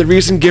on the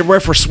recent giveaway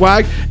for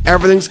swag.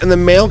 Everything's in the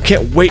mail.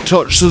 Can't wait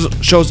till it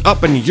shows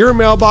up in your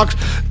mailbox.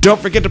 Don't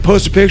forget to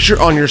post a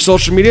picture on your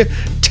social media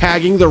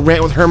tagging the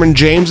Rant with Herman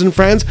James and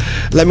Friends.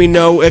 Let me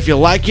know if you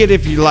like it.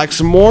 If you like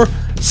some more,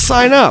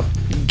 sign up.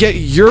 Get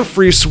your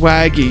free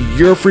swag,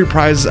 your free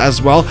prizes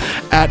as well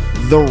at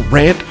the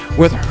Rant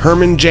with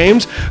Herman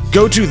James.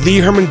 Go to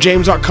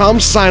thehermanjames.com,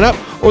 sign up,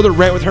 or the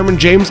Rant with Herman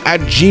James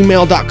at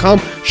gmail.com.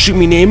 Shoot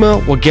me an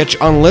email, we'll get you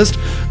on the list.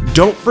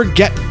 Don't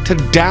forget to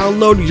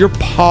download your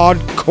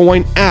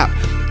Podcoin app.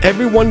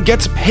 Everyone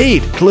gets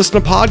paid to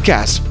listen to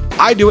podcasts.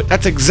 I do it.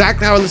 That's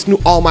exactly how I listen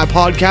to all my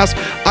podcasts.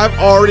 I've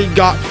already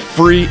got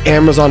free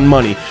Amazon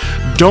money.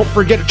 Don't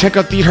forget to check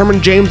out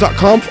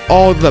thehermanjames.com for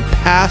all the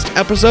past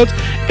episodes,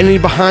 any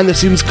behind the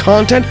scenes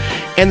content,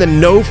 and the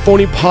No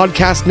Phony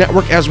Podcast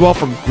Network as well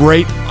for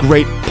great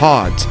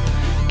pods.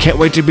 Can't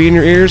wait to be in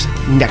your ears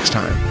next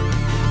time.